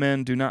most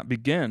men do not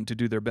begin to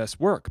do their best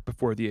work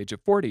before the age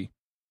of 40,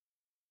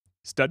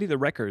 study the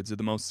records of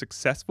the most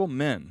successful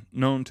men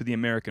known to the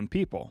American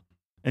people,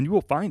 and you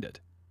will find it.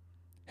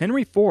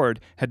 Henry Ford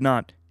had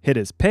not hit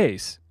his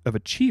pace of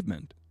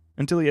achievement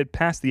until he had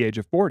passed the age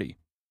of 40.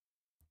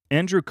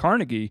 Andrew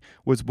Carnegie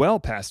was well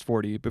past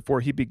 40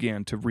 before he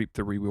began to reap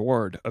the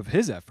reward of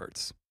his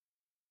efforts.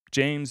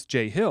 James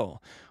J.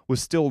 Hill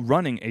was still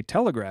running a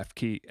telegraph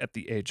key at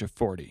the age of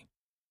 40.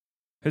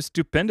 His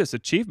stupendous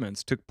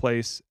achievements took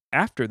place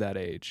after that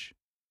age.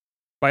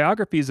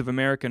 Biographies of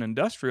American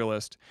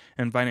industrialists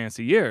and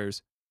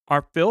financiers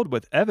are filled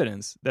with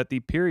evidence that the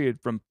period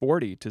from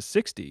 40 to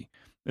 60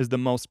 is the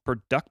most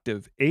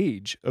productive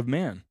age of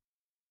man.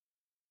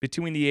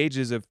 Between the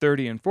ages of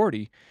 30 and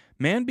 40,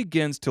 man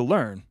begins to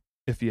learn,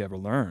 if he ever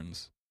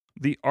learns,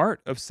 the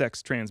art of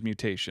sex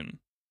transmutation.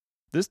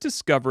 This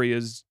discovery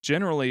is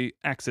generally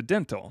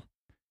accidental,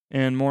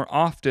 and more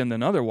often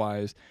than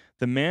otherwise,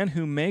 the man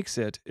who makes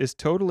it is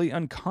totally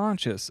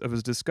unconscious of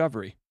his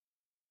discovery.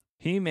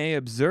 He may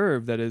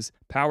observe that his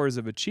powers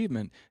of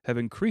achievement have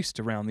increased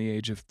around the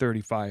age of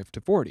 35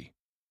 to 40,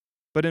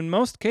 but in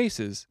most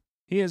cases,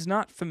 he is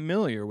not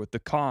familiar with the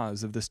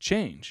cause of this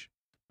change.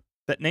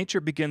 That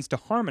nature begins to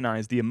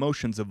harmonize the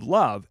emotions of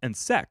love and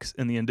sex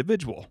in the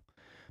individual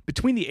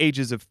between the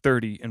ages of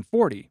 30 and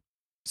 40,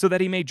 so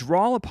that he may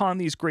draw upon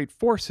these great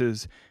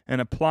forces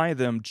and apply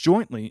them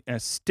jointly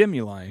as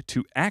stimuli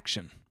to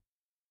action.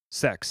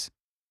 Sex,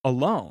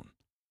 alone,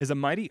 is a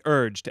mighty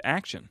urge to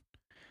action,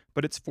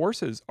 but its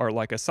forces are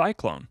like a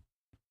cyclone.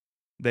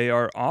 They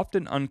are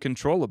often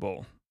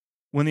uncontrollable.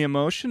 When the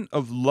emotion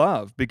of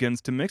love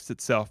begins to mix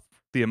itself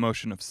with the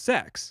emotion of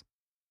sex,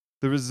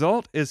 the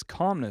result is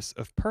calmness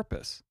of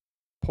purpose,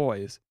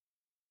 poise,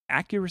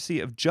 accuracy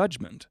of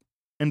judgment,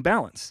 and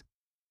balance.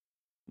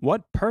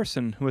 What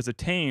person who has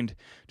attained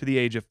to the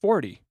age of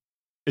 40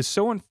 is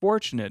so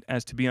unfortunate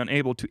as to be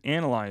unable to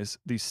analyze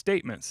these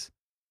statements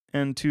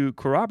and to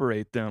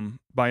corroborate them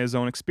by his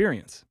own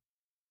experience.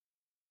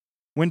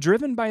 When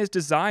driven by his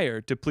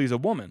desire to please a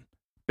woman,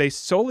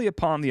 based solely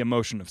upon the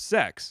emotion of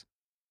sex,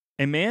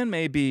 a man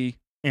may be,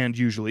 and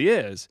usually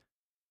is,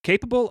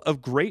 capable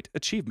of great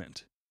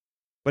achievement,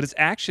 but his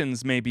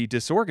actions may be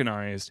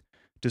disorganized,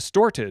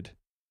 distorted,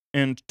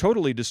 and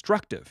totally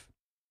destructive.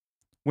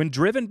 When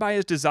driven by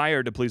his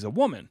desire to please a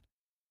woman,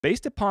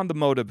 based upon the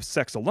motive of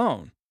sex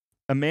alone,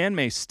 a man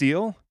may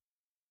steal,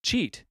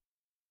 cheat,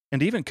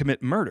 and even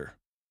commit murder.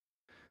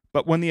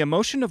 But when the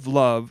emotion of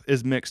love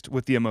is mixed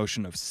with the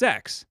emotion of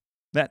sex,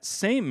 that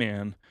same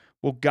man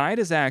will guide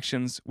his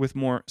actions with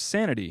more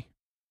sanity,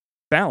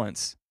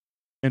 balance,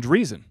 and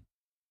reason.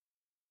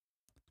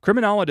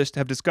 Criminologists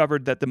have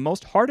discovered that the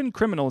most hardened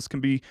criminals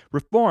can be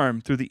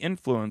reformed through the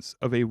influence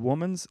of a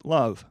woman's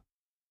love.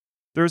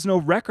 There is no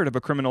record of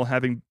a criminal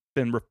having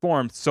been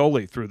reformed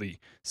solely through the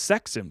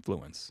sex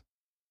influence.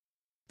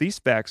 These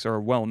facts are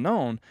well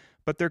known,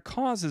 but their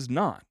cause is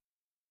not.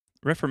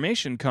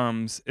 Reformation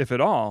comes, if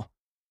at all,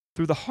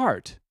 through the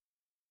heart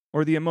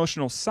or the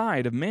emotional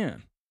side of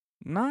man,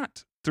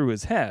 not through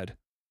his head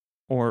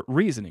or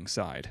reasoning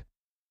side.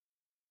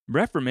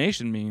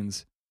 Reformation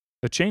means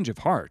a change of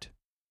heart.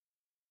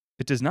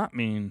 It does not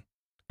mean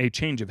a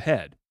change of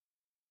head.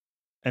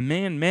 A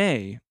man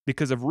may,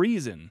 because of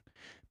reason,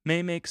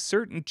 may make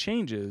certain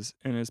changes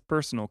in his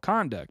personal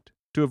conduct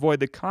to avoid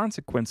the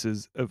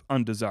consequences of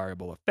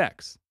undesirable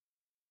effects.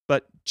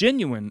 But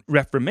genuine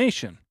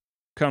reformation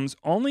comes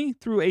only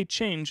through a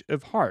change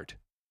of heart,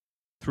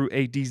 through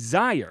a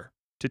desire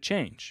to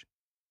change.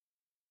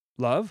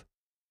 Love,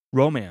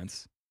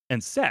 romance,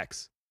 and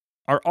sex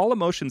are all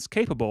emotions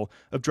capable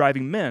of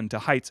driving men to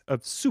heights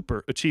of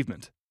super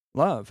achievement.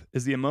 Love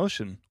is the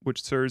emotion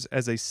which serves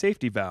as a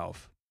safety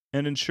valve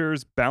and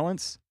ensures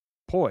balance,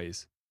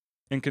 poise,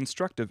 and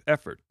constructive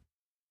effort.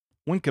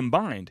 When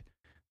combined,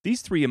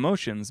 these three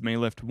emotions may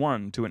lift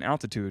one to an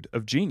altitude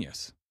of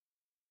genius.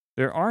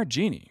 There are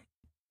genii,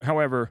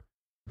 however,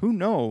 who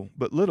know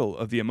but little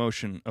of the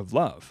emotion of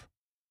love.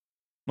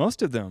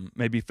 Most of them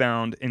may be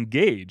found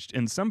engaged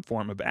in some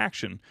form of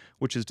action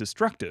which is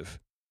destructive,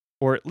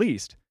 or at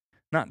least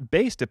not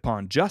based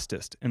upon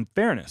justice and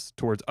fairness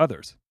towards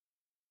others.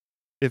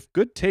 If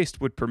good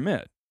taste would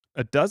permit,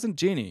 a dozen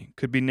genii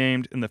could be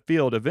named in the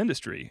field of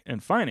industry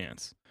and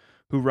finance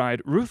who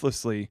ride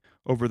ruthlessly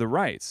over the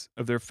rights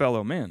of their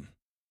fellow men.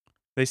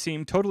 They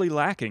seem totally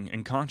lacking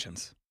in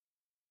conscience.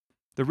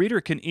 The reader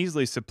can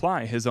easily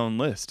supply his own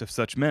list of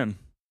such men.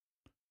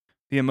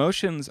 The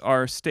emotions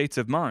are states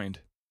of mind.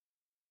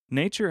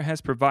 Nature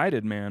has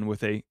provided man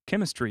with a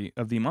chemistry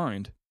of the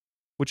mind,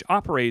 which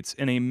operates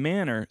in a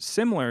manner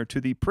similar to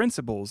the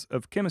principles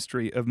of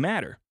chemistry of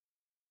matter.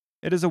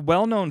 It is a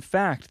well-known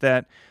fact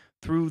that,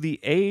 through the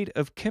aid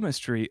of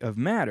chemistry of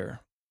matter,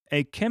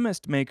 a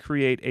chemist may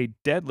create a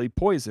deadly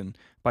poison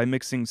by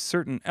mixing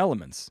certain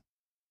elements,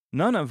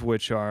 none of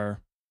which are,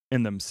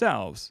 in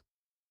themselves,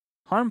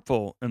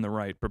 harmful in the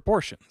right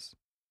proportions.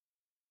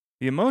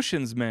 The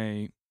emotions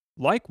may,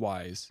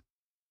 likewise,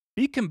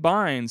 be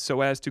combined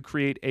so as to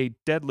create a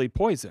deadly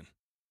poison.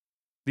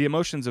 The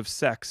emotions of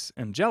sex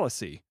and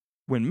jealousy,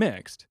 when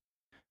mixed,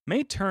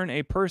 may turn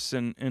a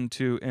person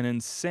into an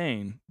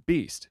insane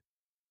beast.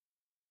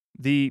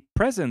 The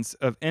presence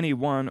of any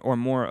one or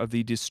more of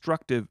the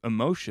destructive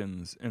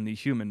emotions in the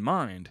human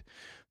mind,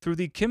 through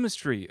the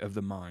chemistry of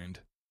the mind,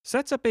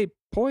 sets up a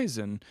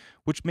poison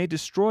which may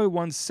destroy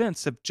one's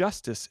sense of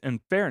justice and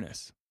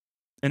fairness.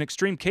 In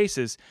extreme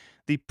cases,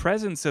 the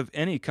presence of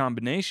any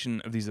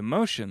combination of these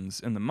emotions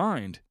in the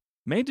mind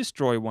may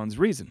destroy one's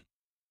reason.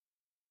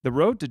 The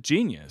road to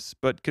genius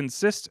but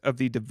consists of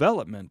the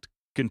development,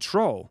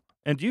 control,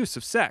 and use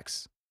of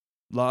sex,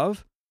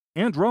 love,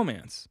 and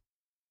romance.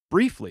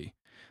 Briefly,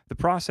 the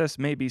process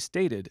may be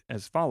stated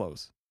as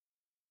follows.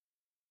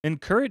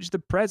 Encourage the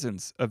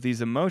presence of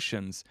these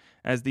emotions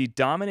as the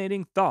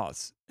dominating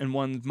thoughts in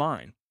one's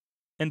mind,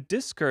 and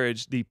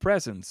discourage the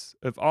presence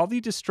of all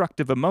the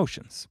destructive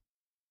emotions.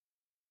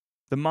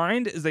 The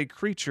mind is a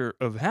creature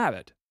of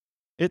habit.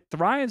 It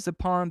thrives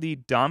upon the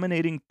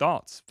dominating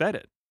thoughts fed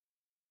it.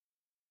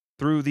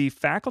 Through the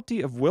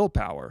faculty of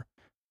willpower,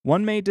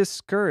 one may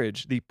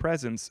discourage the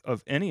presence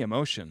of any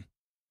emotion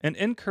and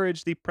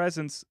encourage the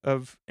presence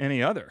of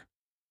any other.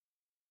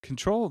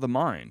 Control of the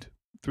mind,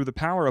 through the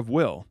power of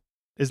will,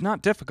 is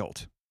not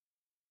difficult.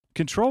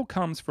 Control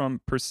comes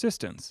from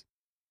persistence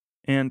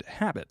and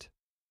habit.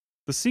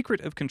 The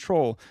secret of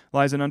control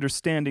lies in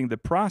understanding the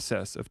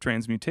process of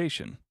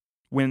transmutation.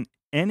 When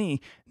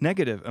any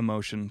negative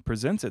emotion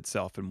presents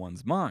itself in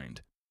one's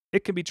mind,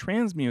 it can be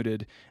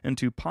transmuted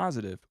into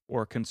positive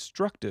or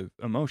constructive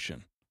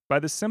emotion by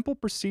the simple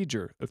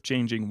procedure of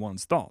changing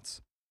one's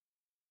thoughts.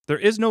 There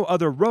is no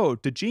other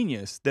road to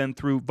genius than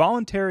through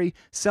voluntary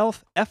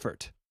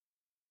self-effort.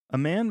 A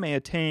man may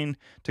attain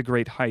to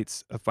great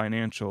heights of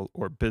financial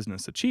or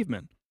business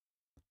achievement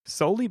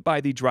solely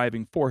by the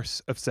driving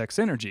force of sex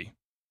energy.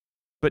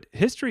 But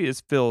history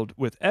is filled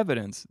with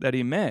evidence that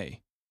he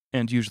may,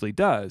 and usually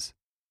does,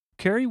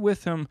 carry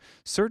with him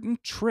certain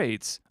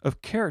traits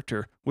of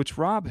character which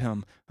rob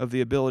him of the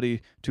ability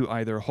to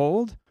either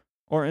hold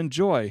or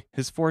enjoy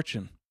his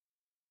fortune.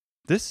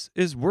 This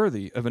is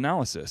worthy of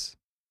analysis,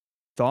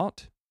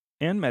 thought,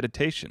 and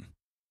meditation,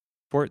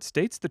 for it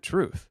states the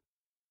truth,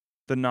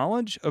 the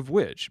knowledge of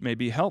which may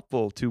be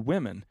helpful to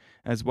women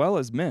as well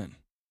as men.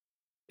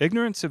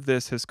 Ignorance of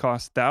this has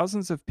cost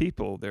thousands of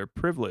people their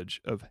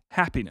privilege of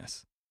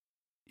happiness,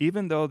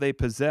 even though they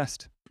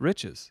possessed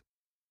riches.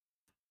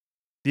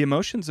 The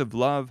emotions of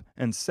love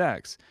and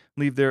sex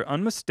leave their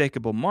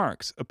unmistakable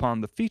marks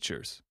upon the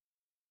features.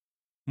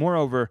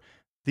 Moreover,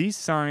 these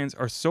signs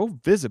are so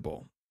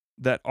visible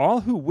that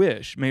all who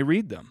wish may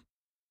read them.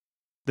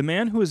 The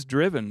man who is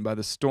driven by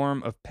the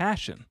storm of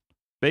passion,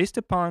 based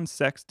upon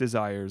sex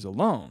desires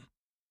alone,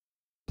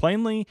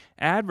 plainly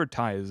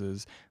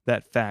advertises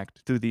that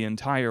fact through the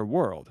entire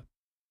world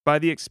by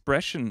the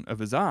expression of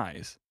his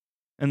eyes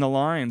and the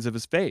lines of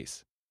his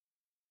face.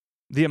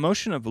 The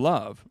emotion of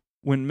love,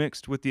 when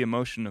mixed with the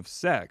emotion of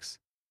sex,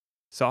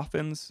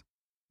 softens,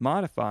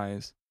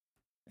 modifies,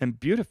 and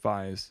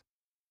beautifies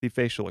the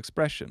facial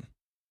expression.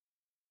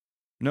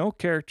 No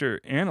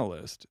character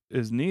analyst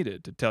is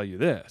needed to tell you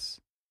this.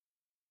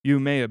 You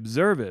may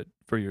observe it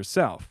for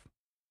yourself.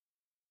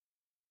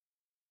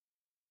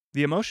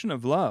 The emotion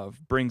of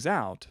love brings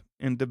out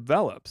and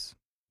develops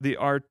the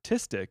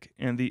artistic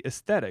and the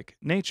aesthetic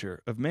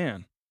nature of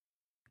man.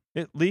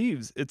 It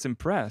leaves its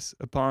impress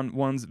upon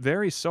one's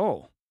very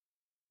soul,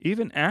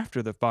 even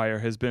after the fire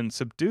has been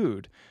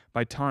subdued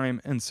by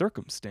time and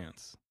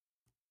circumstance.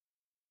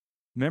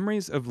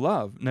 Memories of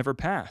love never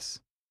pass.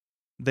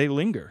 They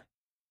linger,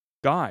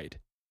 guide,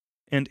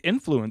 and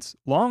influence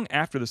long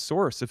after the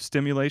source of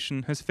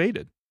stimulation has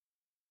faded.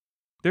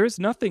 There is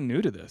nothing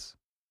new to this.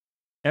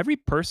 Every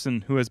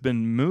person who has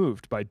been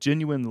moved by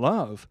genuine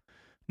love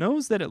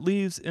knows that it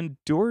leaves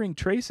enduring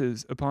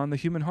traces upon the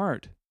human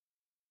heart.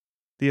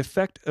 The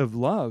effect of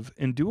love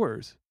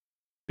endures,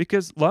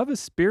 because love is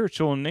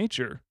spiritual in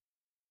nature.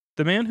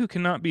 The man who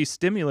cannot be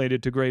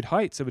stimulated to great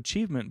heights of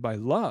achievement by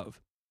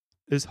love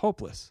is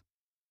hopeless.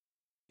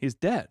 He is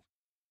dead,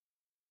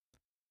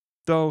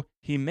 though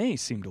he may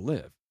seem to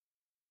live.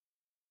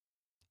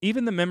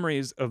 Even the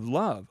memories of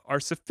love are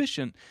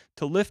sufficient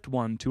to lift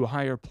one to a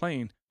higher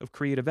plane of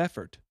creative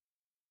effort.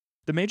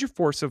 The major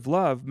force of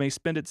love may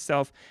spend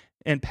itself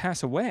and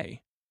pass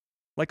away,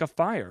 like a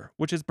fire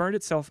which has burned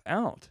itself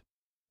out,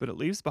 but it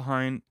leaves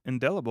behind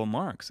indelible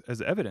marks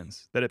as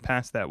evidence that it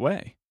passed that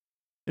way.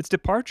 Its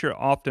departure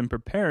often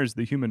prepares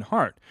the human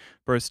heart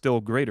for a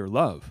still greater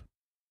love.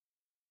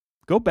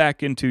 Go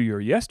back into your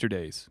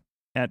yesterdays,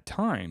 at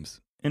times,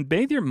 and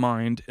bathe your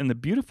mind in the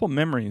beautiful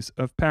memories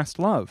of past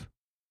love.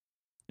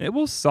 It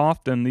will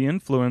soften the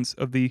influence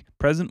of the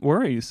present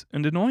worries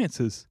and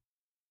annoyances.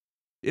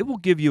 It will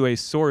give you a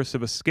source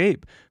of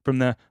escape from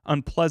the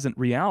unpleasant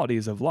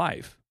realities of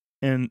life,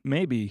 and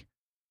maybe,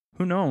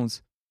 who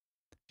knows,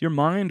 your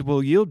mind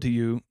will yield to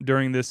you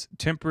during this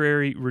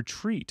temporary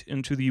retreat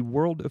into the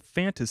world of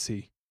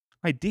fantasy,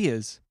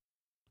 ideas,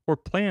 or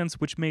plans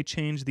which may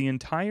change the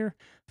entire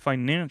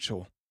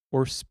financial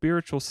or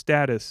spiritual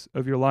status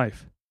of your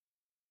life.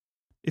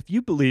 If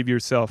you believe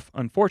yourself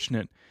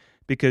unfortunate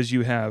because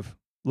you have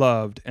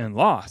loved and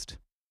lost,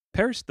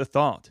 perish the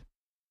thought.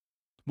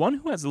 One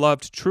who has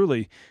loved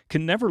truly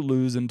can never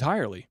lose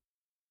entirely.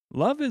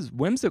 Love is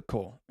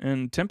whimsical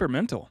and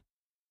temperamental.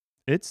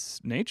 Its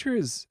nature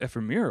is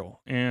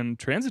ephemeral and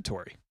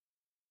transitory.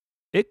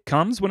 It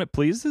comes when it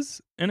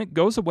pleases, and it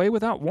goes away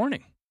without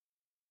warning.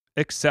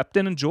 Accept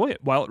and enjoy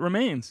it while it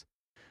remains,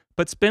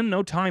 but spend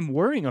no time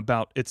worrying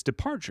about its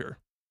departure.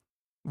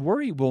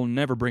 Worry will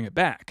never bring it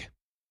back.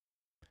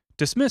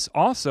 Dismiss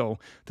also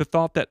the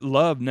thought that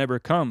love never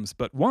comes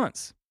but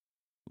once.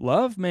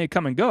 Love may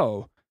come and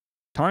go,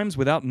 times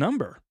without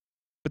number,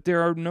 but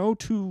there are no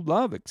two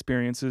love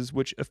experiences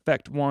which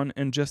affect one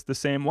in just the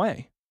same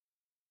way.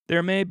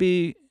 There may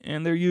be,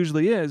 and there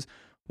usually is,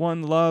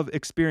 one love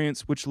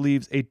experience which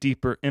leaves a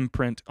deeper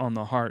imprint on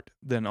the heart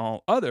than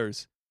all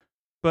others,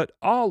 but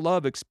all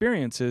love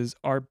experiences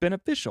are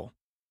beneficial,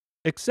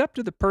 except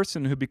to the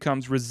person who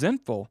becomes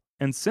resentful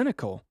and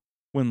cynical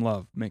when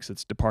love makes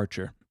its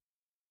departure.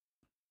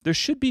 There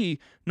should be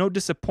no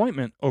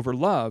disappointment over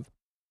love,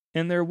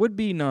 and there would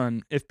be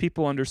none if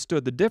people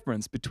understood the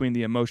difference between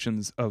the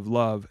emotions of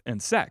love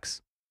and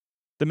sex.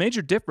 The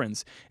major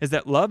difference is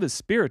that love is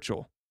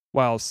spiritual,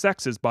 while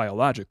sex is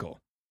biological.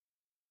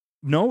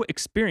 No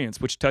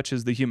experience which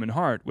touches the human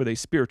heart with a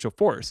spiritual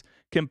force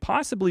can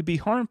possibly be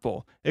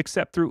harmful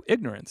except through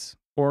ignorance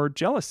or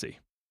jealousy.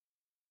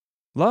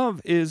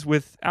 Love is,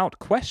 without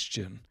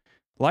question,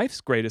 life's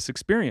greatest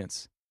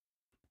experience.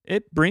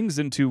 It brings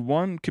into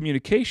one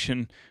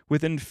communication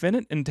with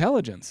infinite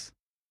intelligence.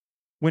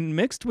 When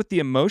mixed with the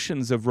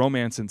emotions of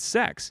romance and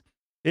sex,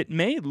 it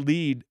may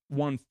lead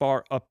one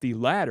far up the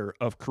ladder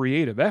of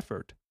creative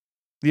effort.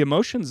 The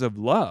emotions of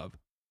love,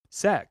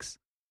 sex,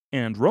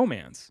 and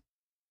romance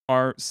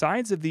are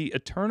sides of the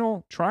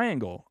eternal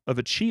triangle of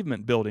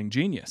achievement-building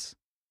genius.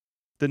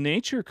 The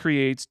nature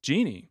creates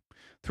genie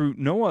through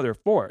no other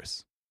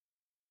force.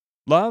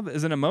 Love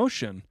is an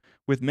emotion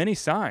with many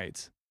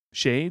sides,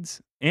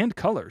 shades, and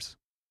colors.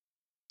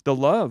 The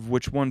love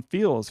which one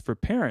feels for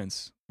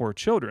parents or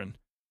children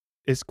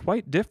is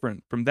quite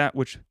different from that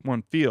which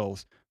one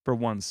feels for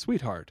one's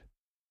sweetheart.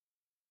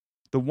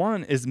 The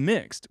one is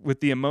mixed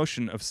with the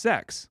emotion of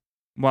sex,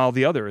 while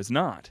the other is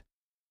not.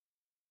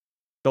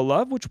 The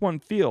love which one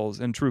feels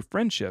in true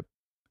friendship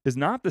is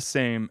not the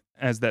same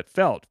as that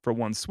felt for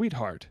one's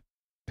sweetheart,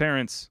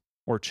 parents,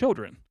 or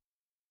children,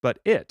 but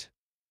it,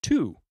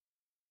 too,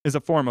 is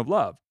a form of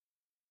love.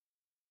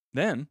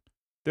 Then,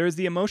 there is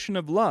the emotion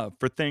of love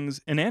for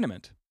things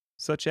inanimate,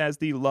 such as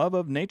the love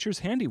of nature's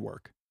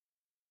handiwork.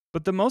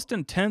 But the most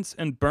intense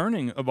and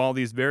burning of all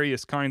these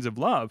various kinds of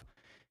love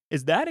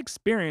is that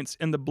experienced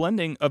in the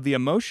blending of the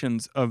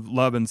emotions of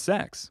love and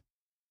sex.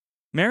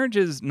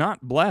 Marriages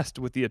not blessed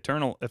with the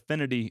eternal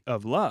affinity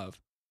of love,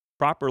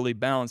 properly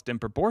balanced and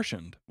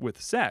proportioned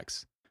with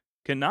sex,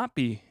 cannot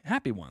be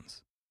happy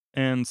ones,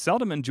 and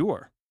seldom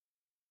endure.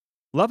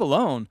 Love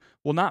alone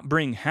will not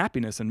bring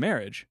happiness in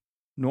marriage,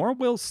 nor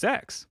will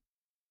sex.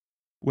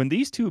 When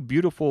these two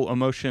beautiful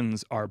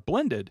emotions are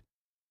blended,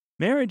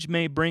 marriage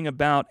may bring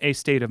about a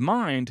state of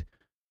mind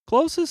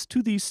closest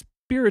to the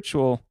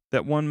spiritual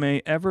that one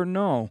may ever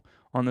know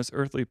on this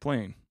earthly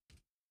plane.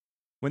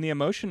 When the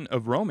emotion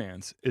of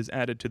romance is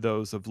added to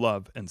those of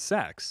love and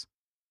sex,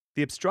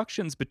 the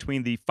obstructions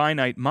between the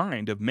finite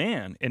mind of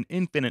man and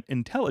infinite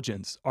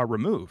intelligence are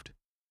removed.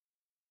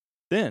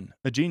 Then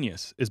a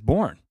genius is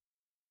born.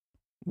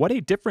 What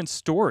a different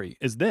story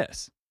is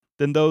this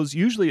than those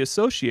usually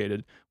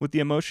associated with the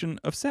emotion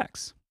of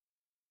sex.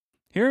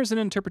 Here is an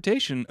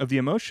interpretation of the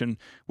emotion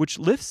which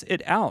lifts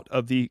it out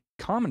of the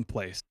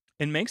commonplace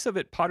and makes of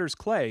it potter's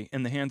clay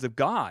in the hands of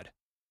God,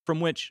 from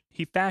which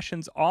he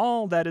fashions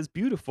all that is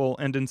beautiful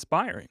and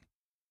inspiring.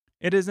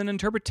 It is an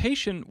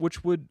interpretation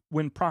which would,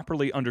 when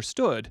properly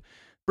understood,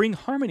 bring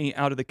harmony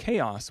out of the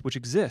chaos which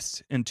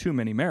exists in too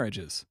many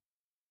marriages.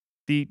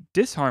 The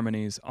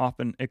disharmonies,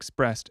 often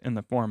expressed in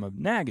the form of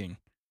nagging,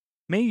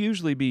 may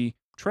usually be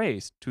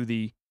traced to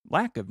the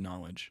lack of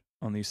knowledge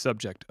on the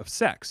subject of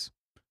sex,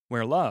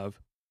 where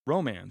love,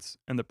 romance,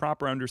 and the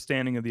proper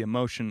understanding of the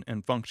emotion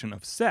and function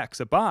of sex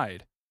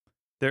abide.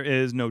 There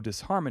is no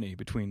disharmony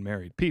between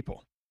married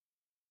people.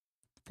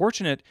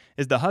 Fortunate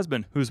is the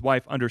husband whose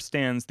wife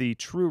understands the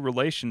true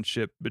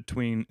relationship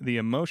between the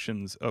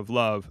emotions of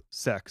love,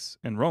 sex,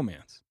 and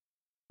romance.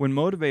 When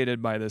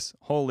motivated by this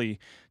holy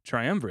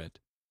triumvirate,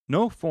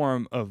 no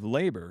form of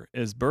labor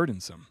is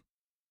burdensome,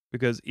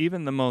 because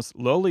even the most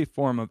lowly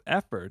form of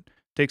effort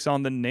takes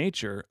on the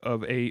nature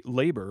of a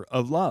labor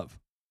of love.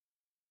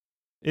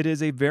 It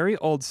is a very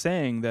old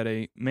saying that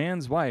a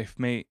man's wife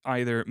may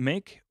either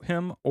make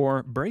him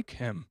or break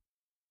him,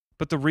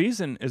 but the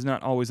reason is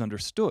not always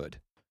understood.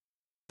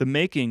 The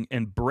making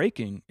and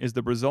breaking is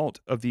the result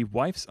of the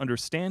wife's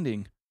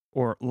understanding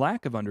or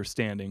lack of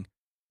understanding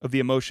of the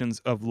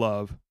emotions of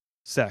love,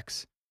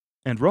 sex,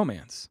 and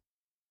romance.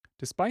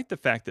 Despite the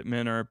fact that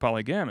men are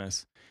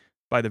polygamous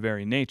by the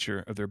very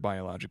nature of their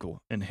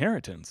biological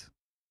inheritance,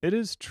 it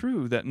is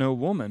true that no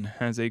woman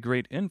has a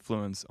great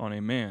influence on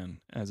a man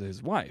as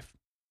his wife,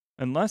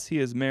 unless he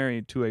is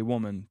married to a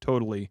woman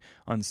totally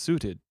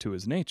unsuited to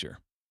his nature.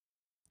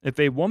 If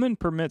a woman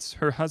permits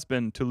her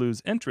husband to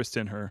lose interest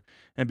in her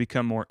and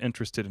become more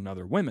interested in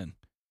other women,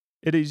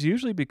 it is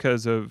usually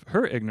because of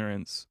her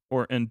ignorance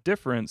or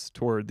indifference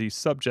toward the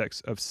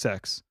subjects of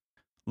sex,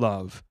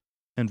 love,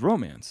 and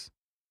romance.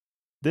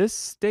 This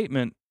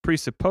statement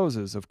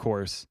presupposes, of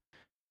course,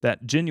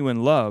 that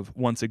genuine love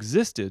once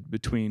existed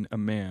between a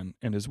man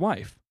and his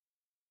wife.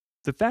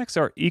 The facts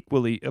are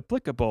equally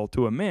applicable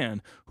to a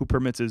man who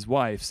permits his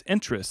wife's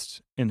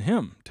interest in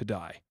him to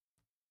die.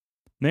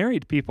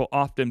 Married people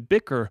often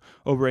bicker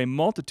over a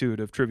multitude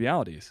of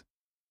trivialities.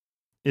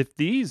 If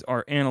these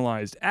are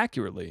analyzed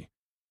accurately,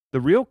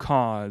 the real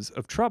cause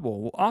of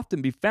trouble will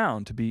often be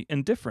found to be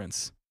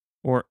indifference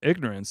or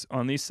ignorance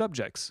on these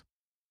subjects.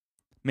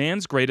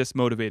 Man's greatest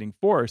motivating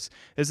force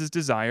is his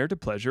desire to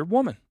pleasure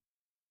woman.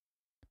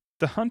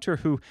 The hunter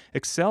who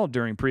excelled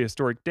during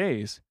prehistoric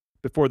days,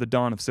 before the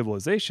dawn of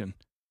civilization,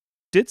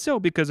 did so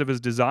because of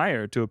his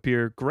desire to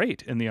appear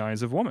great in the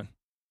eyes of woman.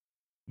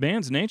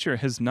 Man's nature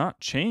has not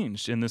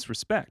changed in this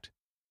respect.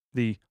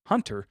 The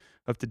hunter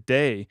of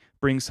today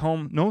brings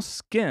home no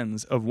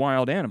skins of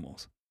wild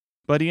animals,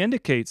 but he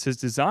indicates his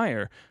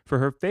desire for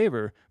her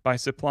favor by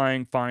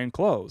supplying fine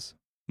clothes,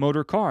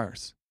 motor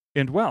cars,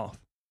 and wealth.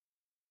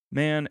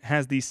 Man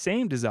has the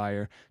same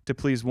desire to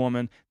please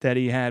woman that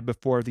he had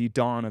before the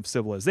dawn of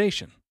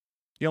civilization.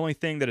 The only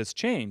thing that has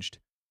changed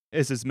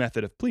is his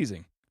method of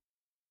pleasing.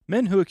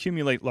 Men who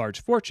accumulate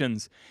large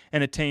fortunes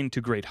and attain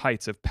to great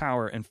heights of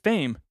power and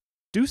fame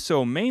do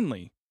so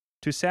mainly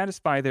to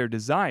satisfy their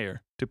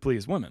desire to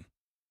please women.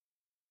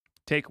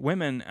 Take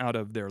women out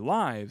of their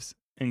lives,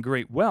 and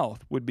great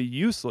wealth would be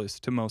useless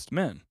to most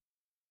men.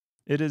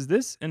 It is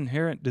this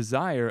inherent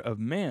desire of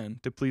man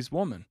to please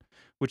woman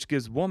which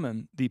gives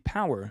woman the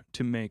power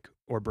to make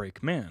or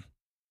break man.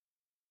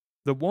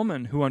 The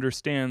woman who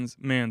understands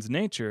man's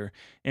nature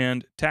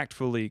and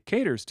tactfully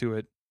caters to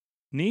it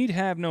need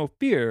have no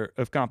fear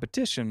of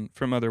competition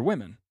from other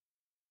women.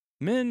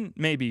 Men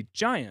may be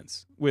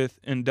giants with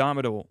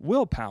indomitable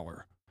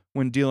willpower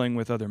when dealing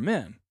with other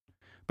men,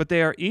 but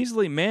they are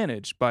easily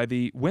managed by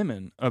the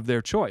women of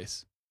their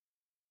choice.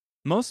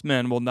 Most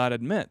men will not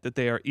admit that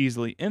they are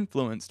easily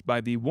influenced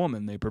by the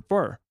woman they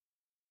prefer,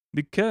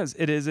 because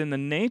it is in the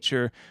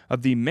nature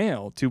of the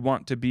male to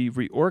want to be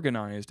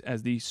reorganized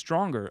as the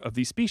stronger of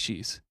the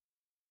species.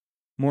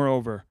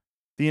 Moreover,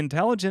 the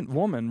intelligent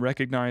woman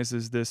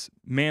recognizes this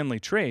manly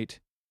trait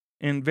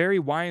and very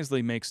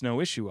wisely makes no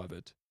issue of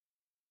it.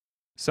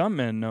 Some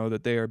men know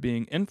that they are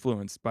being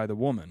influenced by the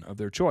woman of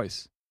their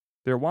choice,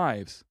 their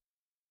wives,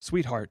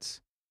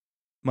 sweethearts,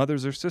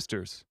 mothers, or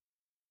sisters,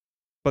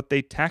 but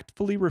they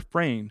tactfully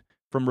refrain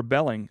from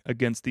rebelling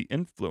against the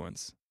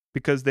influence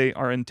because they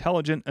are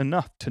intelligent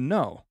enough to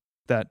know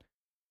that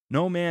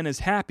no man is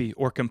happy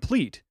or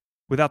complete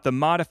without the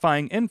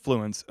modifying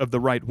influence of the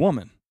right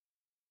woman.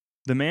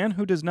 The man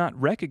who does not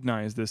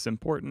recognize this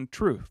important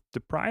truth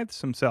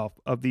deprives himself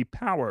of the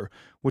power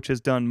which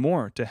has done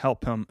more to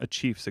help him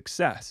achieve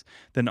success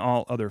than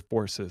all other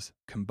forces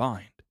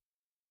combined.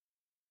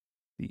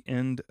 The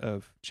end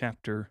of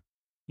chapter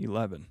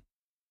 11.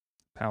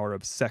 Power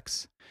of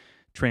sex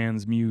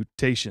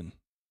transmutation.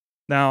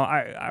 Now,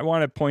 I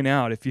want to point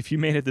out, if you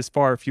made it this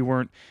far, if you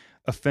weren't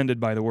offended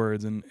by the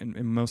words, and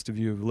most of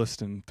you have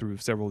listened through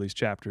several of these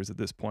chapters at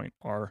this point,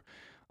 are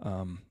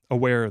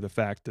aware of the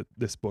fact that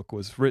this book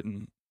was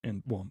written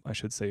and, well, I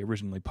should say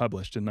originally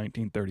published in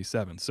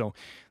 1937. So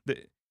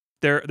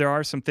there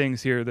are some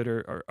things here that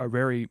are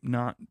very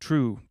not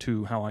true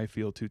to how I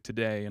feel to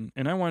today,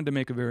 and I wanted to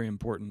make a very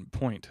important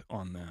point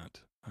on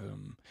that.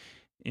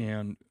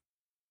 And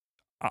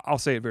I'll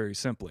say it very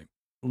simply.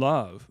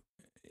 Love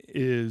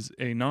is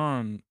a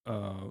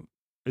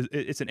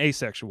it's an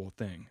asexual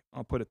thing.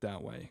 I'll put it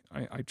that way.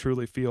 I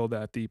truly feel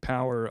that the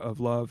power of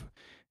love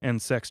and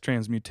sex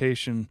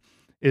transmutation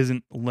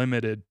isn't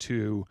limited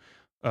to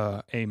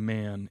a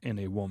man and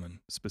a woman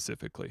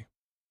specifically.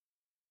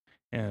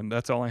 And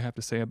that's all I have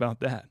to say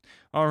about that.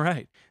 All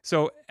right,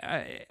 so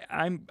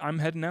I'm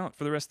heading out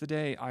for the rest of the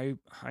day.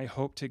 I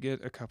hope to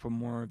get a couple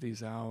more of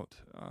these out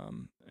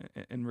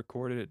and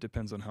record it. It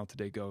depends on how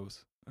today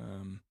goes.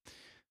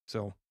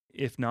 So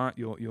if not,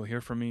 you'll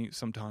hear from me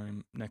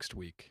sometime next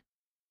week.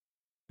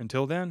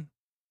 Until then,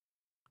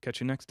 catch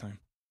you next time.